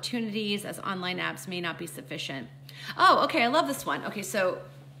opportunities, as online apps may not be sufficient. Oh, okay, I love this one. Okay, so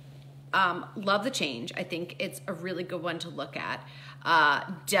love the change. I think it's a really good one to look at.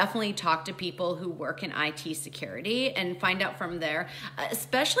 Definitely talk to people who work in IT security and find out from there,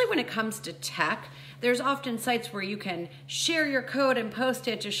 especially when it comes to tech. There's often sites where you can share your code and post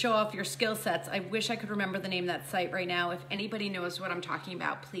it to show off your skill sets. I wish I could remember the name of that site right now. If anybody knows what I'm talking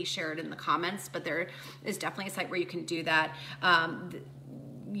about, please share it in the comments, but there is definitely a site where you can do that.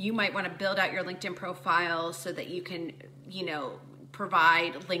 You might want to build out your LinkedIn profile so that you can,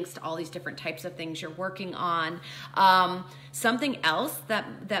 provide links to all these different types of things you're working on. Something else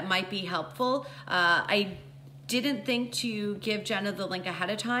that might be helpful, I didn't think to give Jenna the link ahead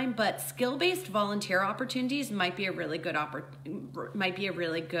of time, but skill-based volunteer opportunities might be a really good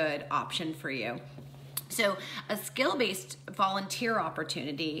option for you. So a skill-based volunteer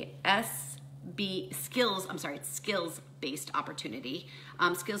opportunity, skills-based opportunity.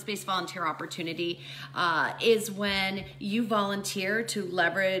 Skills-based volunteer opportunity is when you volunteer to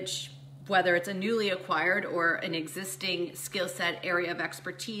leverage, whether it's a newly acquired or an existing skill set area of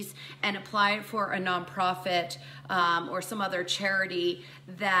expertise, and apply it for a nonprofit or some other charity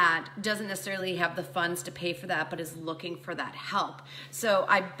that doesn't necessarily have the funds to pay for that, but is looking for that help. So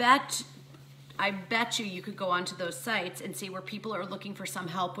I bet you could go onto those sites and see where people are looking for some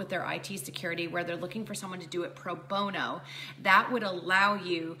help with their IT security, where they're looking for someone to do it pro bono. That would allow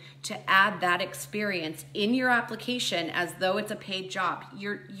you to add that experience in your application as though it's a paid job.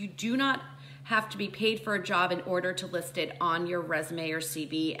 You do not have to be paid for a job in order to list it on your resume or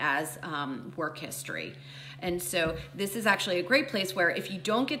CV as work history. And so this is actually a great place where if you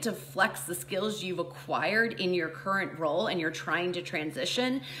don't get to flex the skills you've acquired in your current role and you're trying to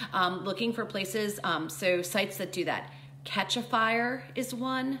transition, looking for places, so sites that do that. Catch-a-Fire is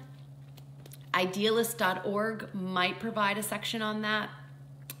one. Idealist.org might provide a section on that.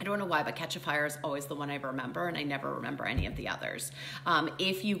 I don't know why, but Catch-a-Fire is always the one I remember, and I never remember any of the others.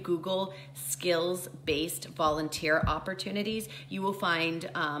 If you Google skills-based volunteer opportunities, you will find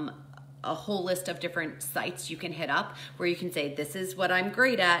a whole list of different sites you can hit up where you can say, this is what I'm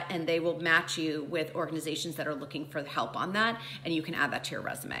great at, and they will match you with organizations that are looking for help on that, and you can add that to your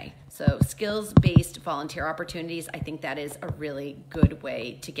resume. So skills-based volunteer opportunities, I think that is a really good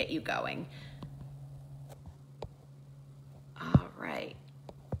way to get you going. All right.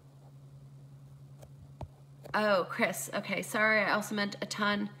 Oh, Chris, okay, sorry, I also meant a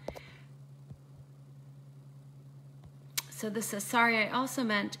ton. So this says, sorry, I also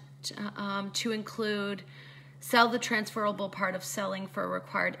meant to include, sell the transferable part of selling for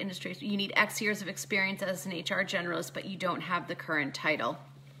required industries. You need X years of experience as an HR generalist, but you don't have the current title.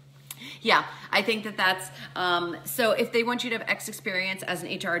 Yeah, I think that's, so if they want you to have X experience as an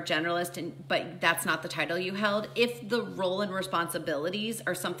HR generalist, but that's not the title you held, if the role and responsibilities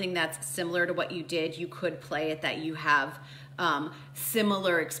are something that's similar to what you did, you could play it that you have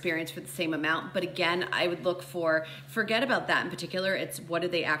similar experience for the same amount. But again, I would look for, forget about that in particular. It's what do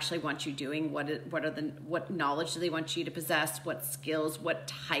they actually want you doing? What knowledge do they want you to possess? What skills, what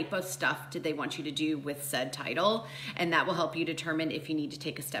type of stuff did they want you to do with said title? And that will help you determine if you need to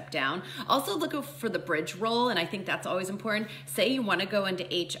take a step down. Also look for the bridge role, and I think that's always important. Say you want to go into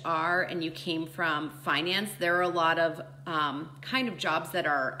HR and you came from finance. There are a lot of kind of jobs that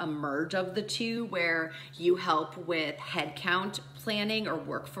are a merge of the two, where you help with headcount headcount planning or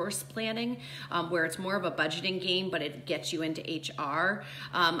workforce planning, where it's more of a budgeting game, but it gets you into HR.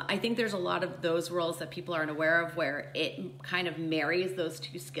 I think there's a lot of those roles that people aren't aware of where it kind of marries those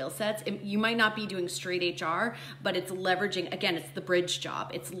two skill sets. You might not be doing straight HR, but it's leveraging, again, it's the bridge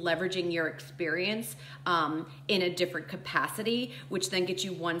job. It's leveraging your experience in a different capacity, which then gets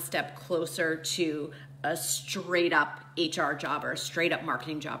you one step closer to a straight up HR job or a straight up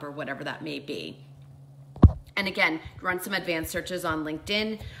marketing job or whatever that may be. And again, run some advanced searches on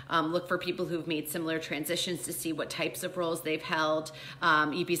LinkedIn. Look for people who've made similar transitions to see what types of roles they've held.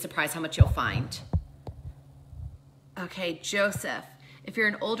 You'd be surprised how much you'll find. Okay, Joseph, if you're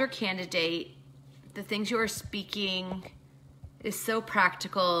an older candidate, the things you are speaking is so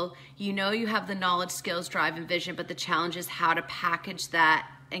practical. You know you have the knowledge, skills, drive, and vision, but the challenge is how to package that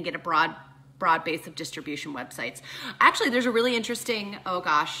and get a broad base of distribution websites. Actually, there's a really interesting, oh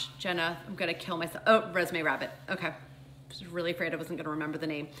gosh, Jenna, I'm gonna kill myself. Oh, Resume Rabbit, okay. I was really afraid I wasn't gonna remember the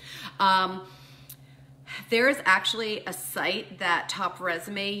name. There is actually a site that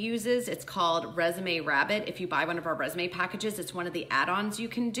TopResume uses. It's called Resume Rabbit. If you buy one of our resume packages, it's one of the add-ons you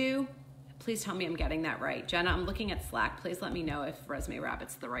can do. Please tell me I'm getting that right. Jenna, I'm looking at Slack. Please let me know if Resume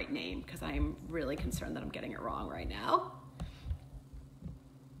Rabbit's the right name, because I'm really concerned that I'm getting it wrong right now.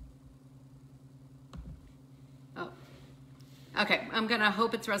 Okay, I'm gonna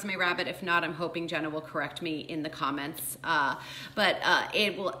hope it's Resume Rabbit. If not, I'm hoping Jenna will correct me in the comments. But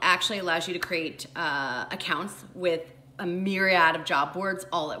it will actually allows you to create accounts with a myriad of job boards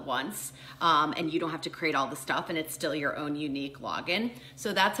all at once, and you don't have to create all the stuff, and it's still your own unique login.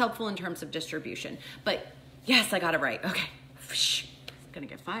 So that's helpful in terms of distribution. But yes, I got it right. Okay, gonna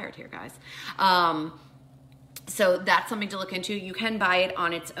get fired here, guys. So that's something to look into. You can buy it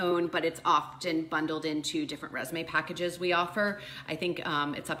on its own, but it's often bundled into different resume packages we offer. I think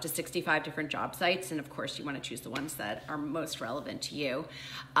it's up to 65 different job sites, and of course you want to choose the ones that are most relevant to you.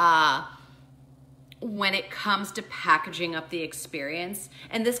 When it comes to packaging up the experience,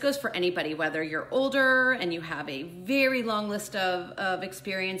 and this goes for anybody, whether you're older and you have a very long list of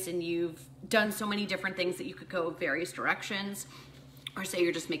experience and you've done so many different things that you could go various directions, or say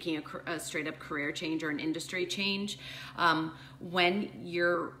you're just making a straight up career change or an industry change, when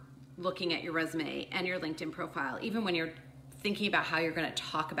you're looking at your resume and your LinkedIn profile, even when you're thinking about how you're gonna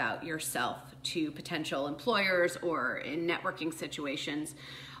talk about yourself to potential employers or in networking situations,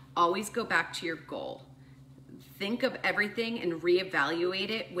 always go back to your goal. Think of everything and reevaluate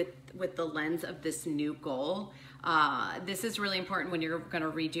it with the lens of this new goal. This is really important when you're gonna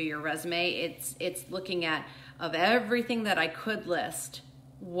redo your resume. It's looking at, of everything that I could list,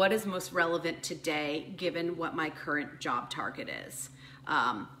 what is most relevant today given what my current job target is.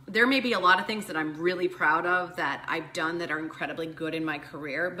 There may be a lot of things that I'm really proud of that I've done that are incredibly good in my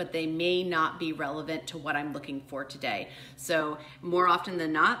career, but they may not be relevant to what I'm looking for today. So more often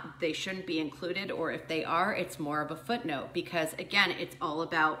than not, they shouldn't be included, or if they are, it's more of a footnote, because again, it's all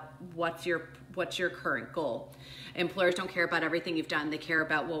about what's your current goal. Employers don't care about everything you've done. They care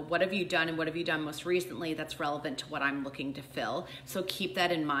about, well, what have you done and what have you done most recently that's relevant to what I'm looking to fill. So keep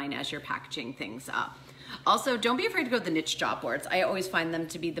that in mind as you're packaging things up. Also, don't be afraid to go to the niche job boards. I always find them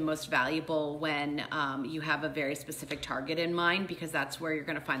to be the most valuable when you have a very specific target in mind, because that's where you're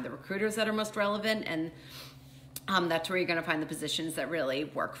gonna find the recruiters that are most relevant, and that's where you're gonna find the positions that really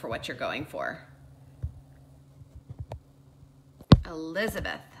work for what you're going for.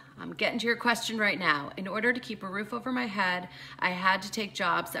 Elizabeth, I'm getting to your question right now. In order to keep a roof over my head, I had to take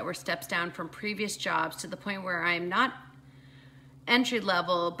jobs that were steps down from previous jobs to the point where I'm not entry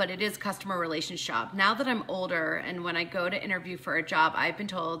level, but it is customer relations job. Now that I'm older and when I go to interview for a job, I've been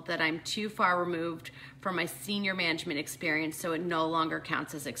told that I'm too far removed from my senior management experience, so it no longer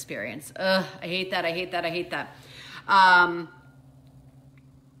counts as experience. Ugh, I hate that, I hate that, I hate that. I'm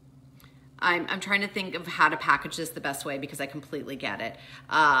trying to think of how to package this the best way, because I completely get it.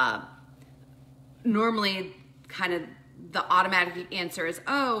 Normally, kind of the automatic answer is,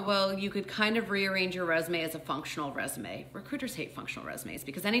 oh, well, you could kind of rearrange your resume as a functional resume. Recruiters hate functional resumes,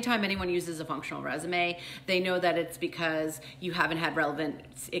 because anytime anyone uses a functional resume, they know that it's because you haven't had relevant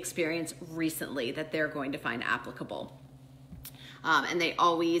experience recently that they're going to find applicable. And they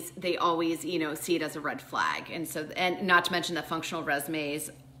always, see it as a red flag. And so, and not to mention that functional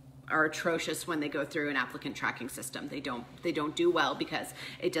resumes are atrocious when they go through an applicant tracking system. They don't do well because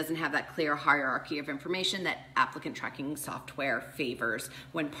it doesn't have that clear hierarchy of information that applicant tracking software favors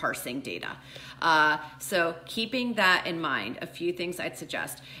when parsing data. So keeping that in mind, a few things I'd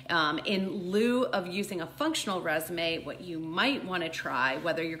suggest. In lieu of using a functional resume, what you might want to try,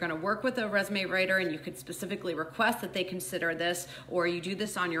 whether you're going to work with a resume writer and you could specifically request that they consider this, or you do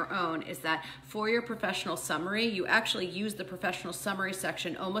this on your own, is that for your professional summary, you actually use the professional summary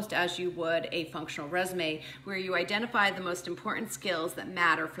section almost as you would a functional resume, where you identify the most important skills that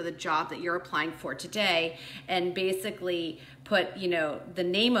matter for the job that you're applying for today, and basically put, you know, the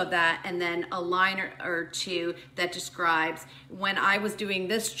name of that, and then a line or two that describes when I was doing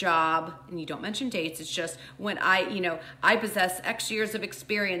this job, and you don't mention dates, it's just when I possess X years of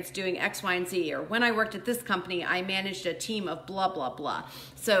experience doing X, Y, and Z, or when I worked at this company, I managed a team of blah, blah, blah.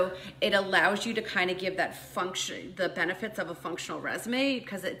 So it allows you to kind of give that function, the benefits of a functional resume,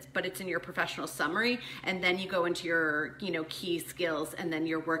 but it's in your professional summary, and then you go into your, you know, key skills, and then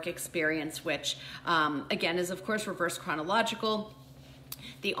your work experience, which again is of course reverse chronological.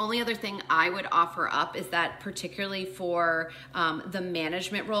 The only other thing I would offer up is that particularly for the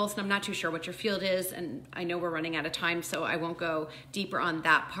management roles, and I'm not too sure what your field is, and I know we're running out of time, so I won't go deeper on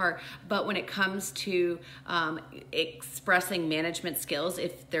that part, but when it comes to expressing management skills,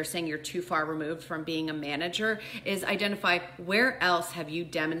 if they're saying you're too far removed from being a manager, is identify where else have you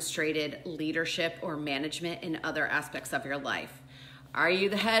demonstrated leadership or management in other aspects of your life. Are you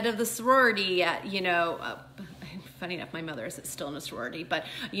the head of the sorority at, funny enough, my mother is still in a sorority, but,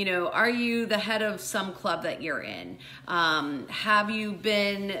 you know, are you the head of some club that you're in? Have you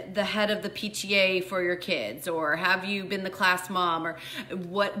been the head of the PTA for your kids? Or have you been the class mom? Or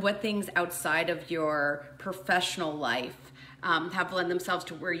what things outside of your professional life have lent themselves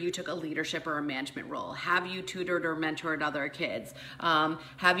to where you took a leadership or a management role? Have you tutored or mentored other kids?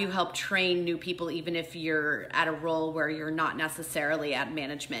 Have you helped train new people even if you're at a role where you're not necessarily at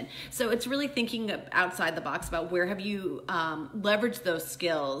management? So it's really thinking outside the box about where have you leveraged those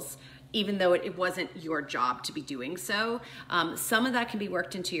skills even though it wasn't your job to be doing so. Some of that can be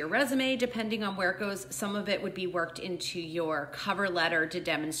worked into your resume depending on where it goes. Some of it would be worked into your cover letter to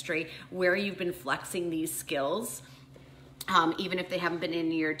demonstrate where you've been flexing these skills. Even if they haven't been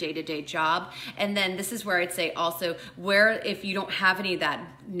in your day-to-day job. And then this is where I'd say also, where if you don't have any of that,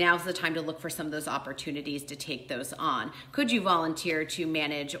 now's the time to look for some of those opportunities to take those on. Could you volunteer to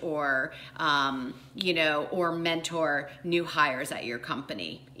manage or, or mentor new hires at your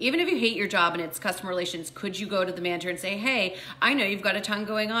company? Even if you hate your job and it's customer relations, could you go to the manager and say, hey, I know you've got a ton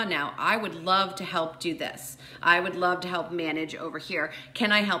going on now. I would love to help do this. I would love to help manage over here.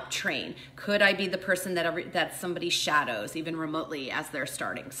 Can I help train? Could I be the person that somebody shadows, even remotely, as they're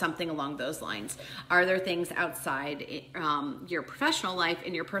starting? Something along those lines. Are there things outside your professional life,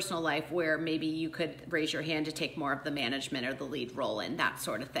 in your personal life, where maybe you could raise your hand to take more of the management or the lead role in, that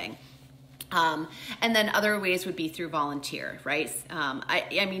sort of thing? And then other ways would be through volunteer, right?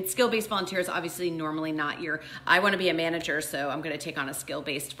 I mean, skill-based volunteers, obviously normally not I want to be a manager, so I'm going to take on a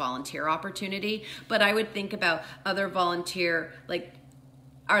skill-based volunteer opportunity. But I would think about other volunteer, like,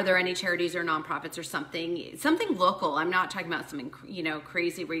 are there any charities or nonprofits or something local? I'm not talking about something,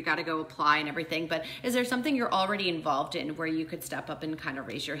 crazy where you got to go apply and everything, but is there something you're already involved in where you could step up and kind of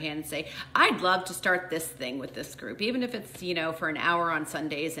raise your hand and say, I'd love to start this thing with this group, even if it's, for an hour on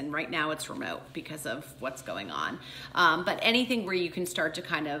Sundays, and right now it's remote because of what's going on. But anything where you can start to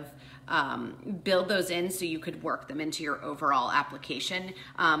kind of build those in so you could work them into your overall application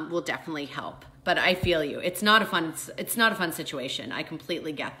will definitely help. But I feel you. It's not a fun situation. I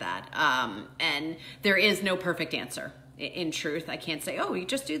completely get that. And there is no perfect answer. In truth, I can't say, oh, you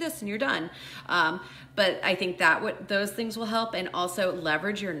just do this and you're done. But I think that those things will help, and also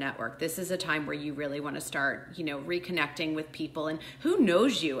leverage your network. This is a time where you really want to start, reconnecting with people, and who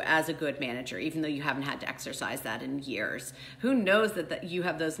knows you as a good manager, even though you haven't had to exercise that in years. Who knows that you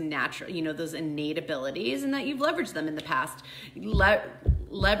have those natural, those innate abilities, and that you've leveraged them in the past.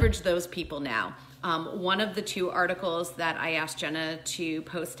 Leverage those people now. One of the 2 articles that I asked Jenna to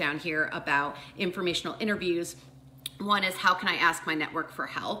post down here about informational interviews, one is, how can I ask my network for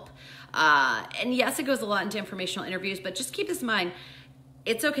help? And yes, it goes a lot into informational interviews, but just keep this in mind.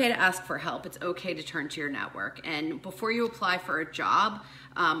 It's okay to ask for help. It's okay to turn to your network. And before you apply for a job,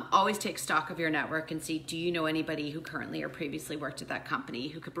 always take stock of your network and see, do you know anybody who currently or previously worked at that company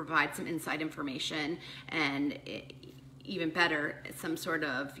who could provide some inside information and even better, some sort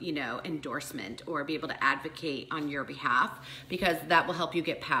of, endorsement or be able to advocate on your behalf, because that will help you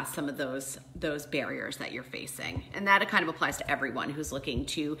get past some of those barriers that you're facing. And that kind of applies to everyone who's looking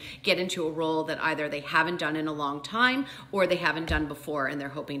to get into a role that either they haven't done in a long time or they haven't done before and they're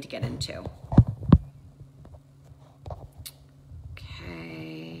hoping to get into.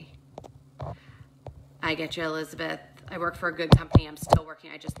 Okay. I get you, Elizabeth. I work for a good company. I'm still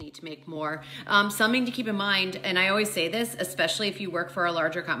working. I just need to make more. Something to keep in mind, and I always say this, especially if you work for a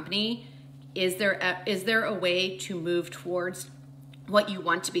larger company, is there a way to move towards what you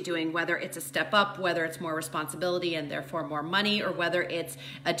want to be doing, whether it's a step up, whether it's more responsibility and therefore more money, or whether it's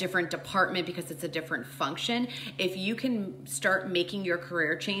a different department because it's a different function. If you can start making your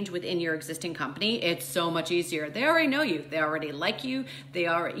career change within your existing company, it's so much easier. They already know you. They already like you. They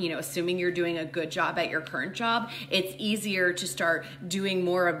are, assuming you're doing a good job at your current job, it's easier to start doing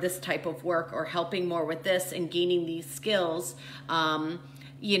more of this type of work or helping more with this and gaining these skills,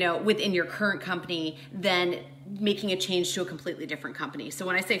 within your current company than making a change to a completely different company. So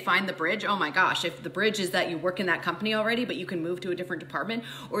when I say find the bridge, oh my gosh, if the bridge is that you work in that company already, but you can move to a different department,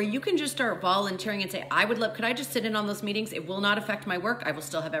 or you can just start volunteering and say, could I just sit in on those meetings? It will not affect my work. I will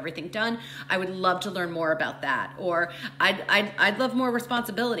still have everything done. I would love to learn more about that. Or I'd love more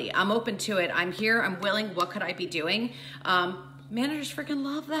responsibility. I'm open to it. I'm here. I'm willing. What could I be doing? Managers freaking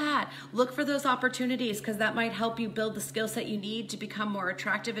love that. Look for those opportunities, because that might help you build the skill set you need to become more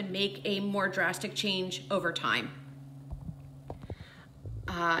attractive and make a more drastic change over time.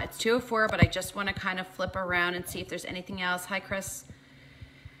 It's 2:04, but I just want to kind of flip around and see if there's anything else. Hi, Chris.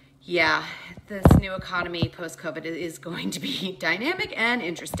 Yeah, this new economy post-COVID is going to be dynamic and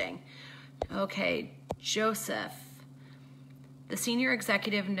interesting. Okay, Joseph. The senior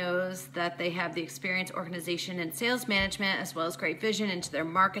executive knows that they have the experience, organization, and sales management, as well as great vision into their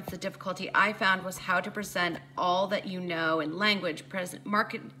markets. The difficulty I found was how to present all that you know in language,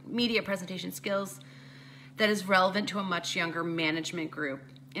 market, media presentation skills that is relevant to a much younger management group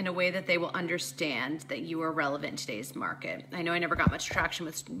in a way that they will understand that you are relevant in today's market. I know I never got much traction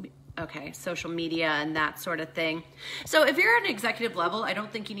with social media and that sort of thing. So if you're at an executive level, I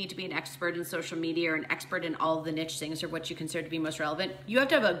don't think you need to be an expert in social media or an expert in all the niche things or what you consider to be most relevant. You have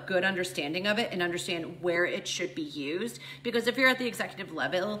to have a good understanding of it and understand where it should be used. Because if you're at the executive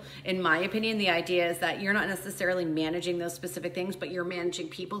level, in my opinion, the idea is that you're not necessarily managing those specific things, but you're managing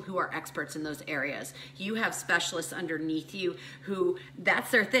people who are experts in those areas. You have specialists underneath you who,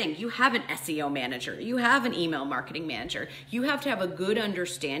 that's their thing. You have an SEO manager. You have an email marketing manager. You have to have a good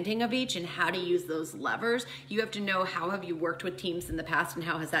understanding of each and how to use those levers. You have to know how have you worked with teams in the past and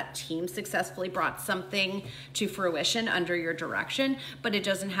how has that team successfully brought something to fruition under your direction, but it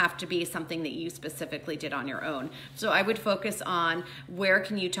doesn't have to be something that you specifically did on your own. So I would focus on where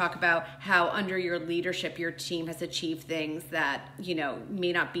can you talk about how under your leadership your team has achieved things that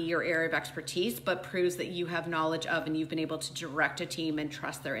may not be your area of expertise, but proves that you have knowledge of and you've been able to direct a team and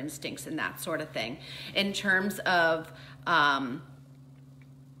trust their instincts and that sort of thing. In terms of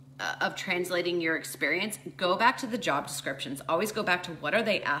translating your experience, go back to the job descriptions. Always go back to what are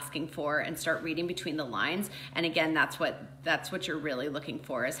they asking for and start reading between the lines. And again, that's what you're really looking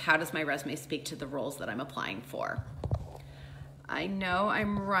for, is how does my resume speak to the roles that I'm applying for? I know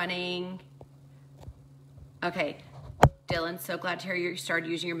I'm running. Okay, Dylan, so glad to hear you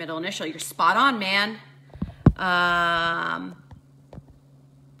started using your middle initial. You're spot on, man.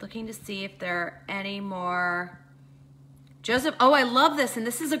 Looking to see if there are any more. Joseph, oh, I love this, and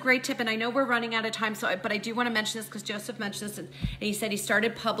this is a great tip, and I know we're running out of time, but I do want to mention this because Joseph mentioned this, and he said he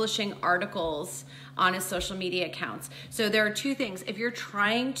started publishing articles on his social media accounts. So there are two things. If you're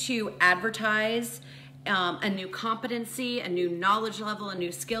trying to advertise a new competency, a new knowledge level, a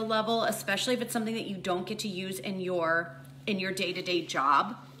new skill level, especially if it's something that you don't get to use in your day-to-day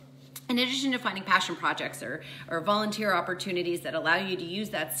job, in addition to finding passion projects or volunteer opportunities that allow you to use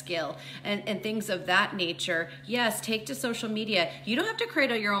that skill and things of that nature, yes, take to social media. You don't have to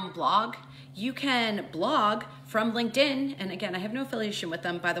create your own blog. You can blog from LinkedIn, and again, I have no affiliation with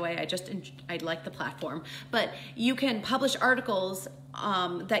them, by the way. I like the platform, but you can publish articles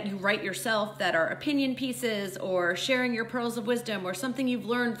that you write yourself that are opinion pieces or sharing your pearls of wisdom or something you've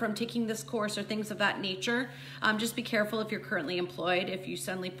learned from taking this course or things of that nature. Just be careful if you're currently employed. If you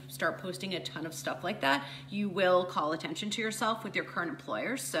suddenly start posting a ton of stuff like that, you will call attention to yourself with your current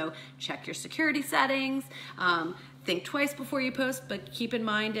employers. So check your security settings. Think twice before you post, but keep in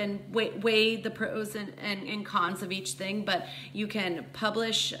mind and weigh the pros and cons of each thing. But you can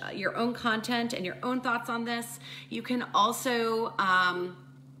publish your own content and your own thoughts on this. You can also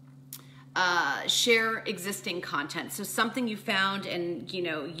share existing content. So something you found and, you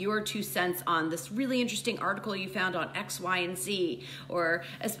know, your 2 cents on this really interesting article you found on X, Y, and Z, or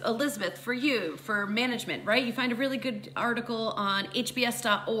as Elizabeth, for you, for management, right? You find a really good article on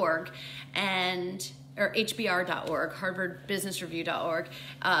hbs.org or hbr.org, harvardbusinessreview.org,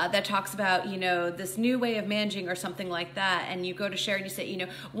 that talks about, you know, this new way of managing or something like that, and you go to share and you say, you know,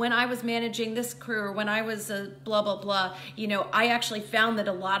 when I was managing this crew, or when I was blah, blah, blah, you know, I actually found that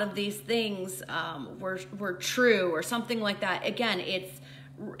a lot of these things were true, or something like that. Again,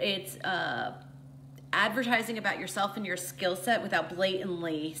 it's advertising about yourself and your skill set without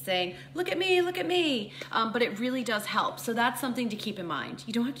blatantly saying, look at me, but it really does help. So that's something to keep in mind.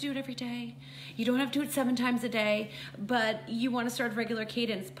 You don't have to do it every day. You don't have to do it 7 times a day, but you want to start a regular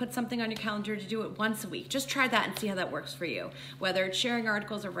cadence. Put something on your calendar to do it once a week. Just try that and see how that works for you. Whether it's sharing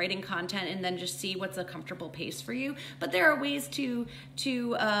articles or writing content, and then just see what's a comfortable pace for you. But there are ways to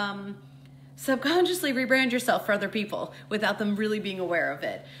subconsciously rebrand yourself for other people without them really being aware of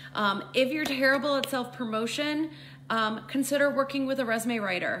it. If you're terrible at self-promotion, consider working with a resume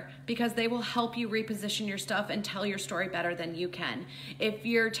writer, because they will help you reposition your stuff and tell your story better than you can. If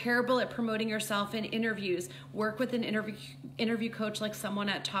you're terrible at promoting yourself in interviews, work with an interview coach like someone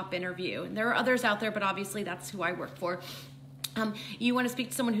at Top Interview. And there are others out there, but obviously that's who I work for. You want to speak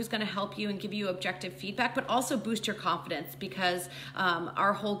to someone who's going to help you and give you objective feedback, but also boost your confidence, because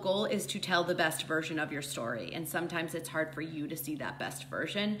our whole goal is to tell the best version of your story. And sometimes it's hard for you to see that best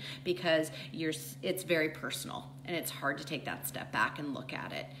version because it's very personal, and it's hard to take that step back and look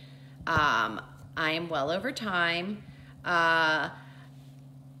at it. I am well over time.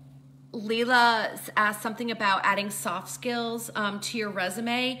 Leila asked something about adding soft skills to your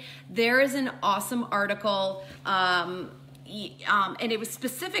resume. There is an awesome article, and it was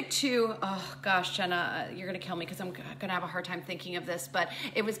specific to, oh gosh, Jenna, you're gonna kill me because I'm gonna have a hard time thinking of this, but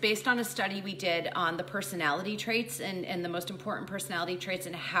it was based on a study we did on the personality traits and the most important personality traits,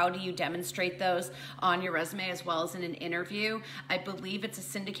 and how do you demonstrate those on your resume as well as in an interview. I believe it's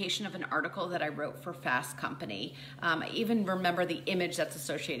a syndication of an article that I wrote for Fast Company. I even remember the image that's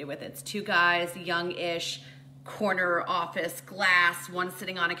associated with it. It's 2 guys, young-ish, corner office, glass, one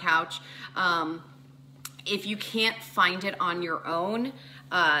sitting on a couch. If you can't find it on your own,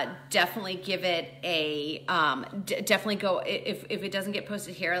 definitely give it a, definitely go, if it doesn't get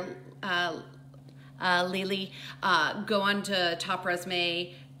posted here, Lily, go on to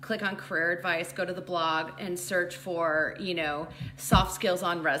TopResume, click on career advice, go to the blog and search for, you know, soft skills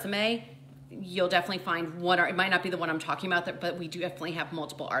on resume. You'll definitely find one, or it might not be the one I'm talking about, but we do definitely have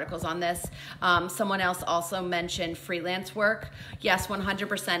multiple articles on this. Someone else also mentioned freelance work. Yes,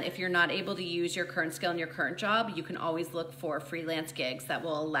 100%. If you're not able to use your current skill in your current job, you can always look for freelance gigs that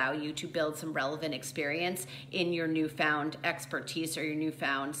will allow you to build some relevant experience in your newfound expertise or your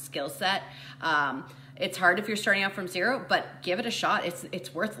newfound skill set. It's hard if you're starting out from zero, but give it a shot.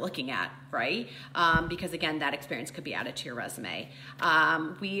 It's worth looking at, right? Because again, that experience could be added to your resume.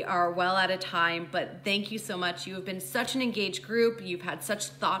 We are well out of time, but thank you so much. You have been such an engaged group. You've had such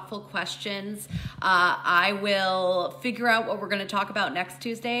thoughtful questions. I will figure out what we're going to talk about next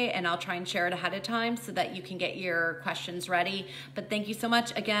Tuesday, and I'll try and share it ahead of time so that you can get your questions ready. But thank you so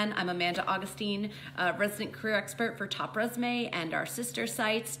much. Again, I'm Amanda Augustine, resident career expert for TopResume and our sister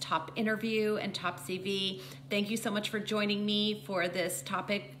sites, Top Interview and Top CV. Thank you so much for joining me for this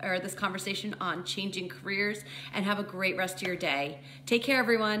topic, or this conversation on changing careers, and have a great rest of your day. Take care,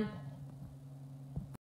 everyone.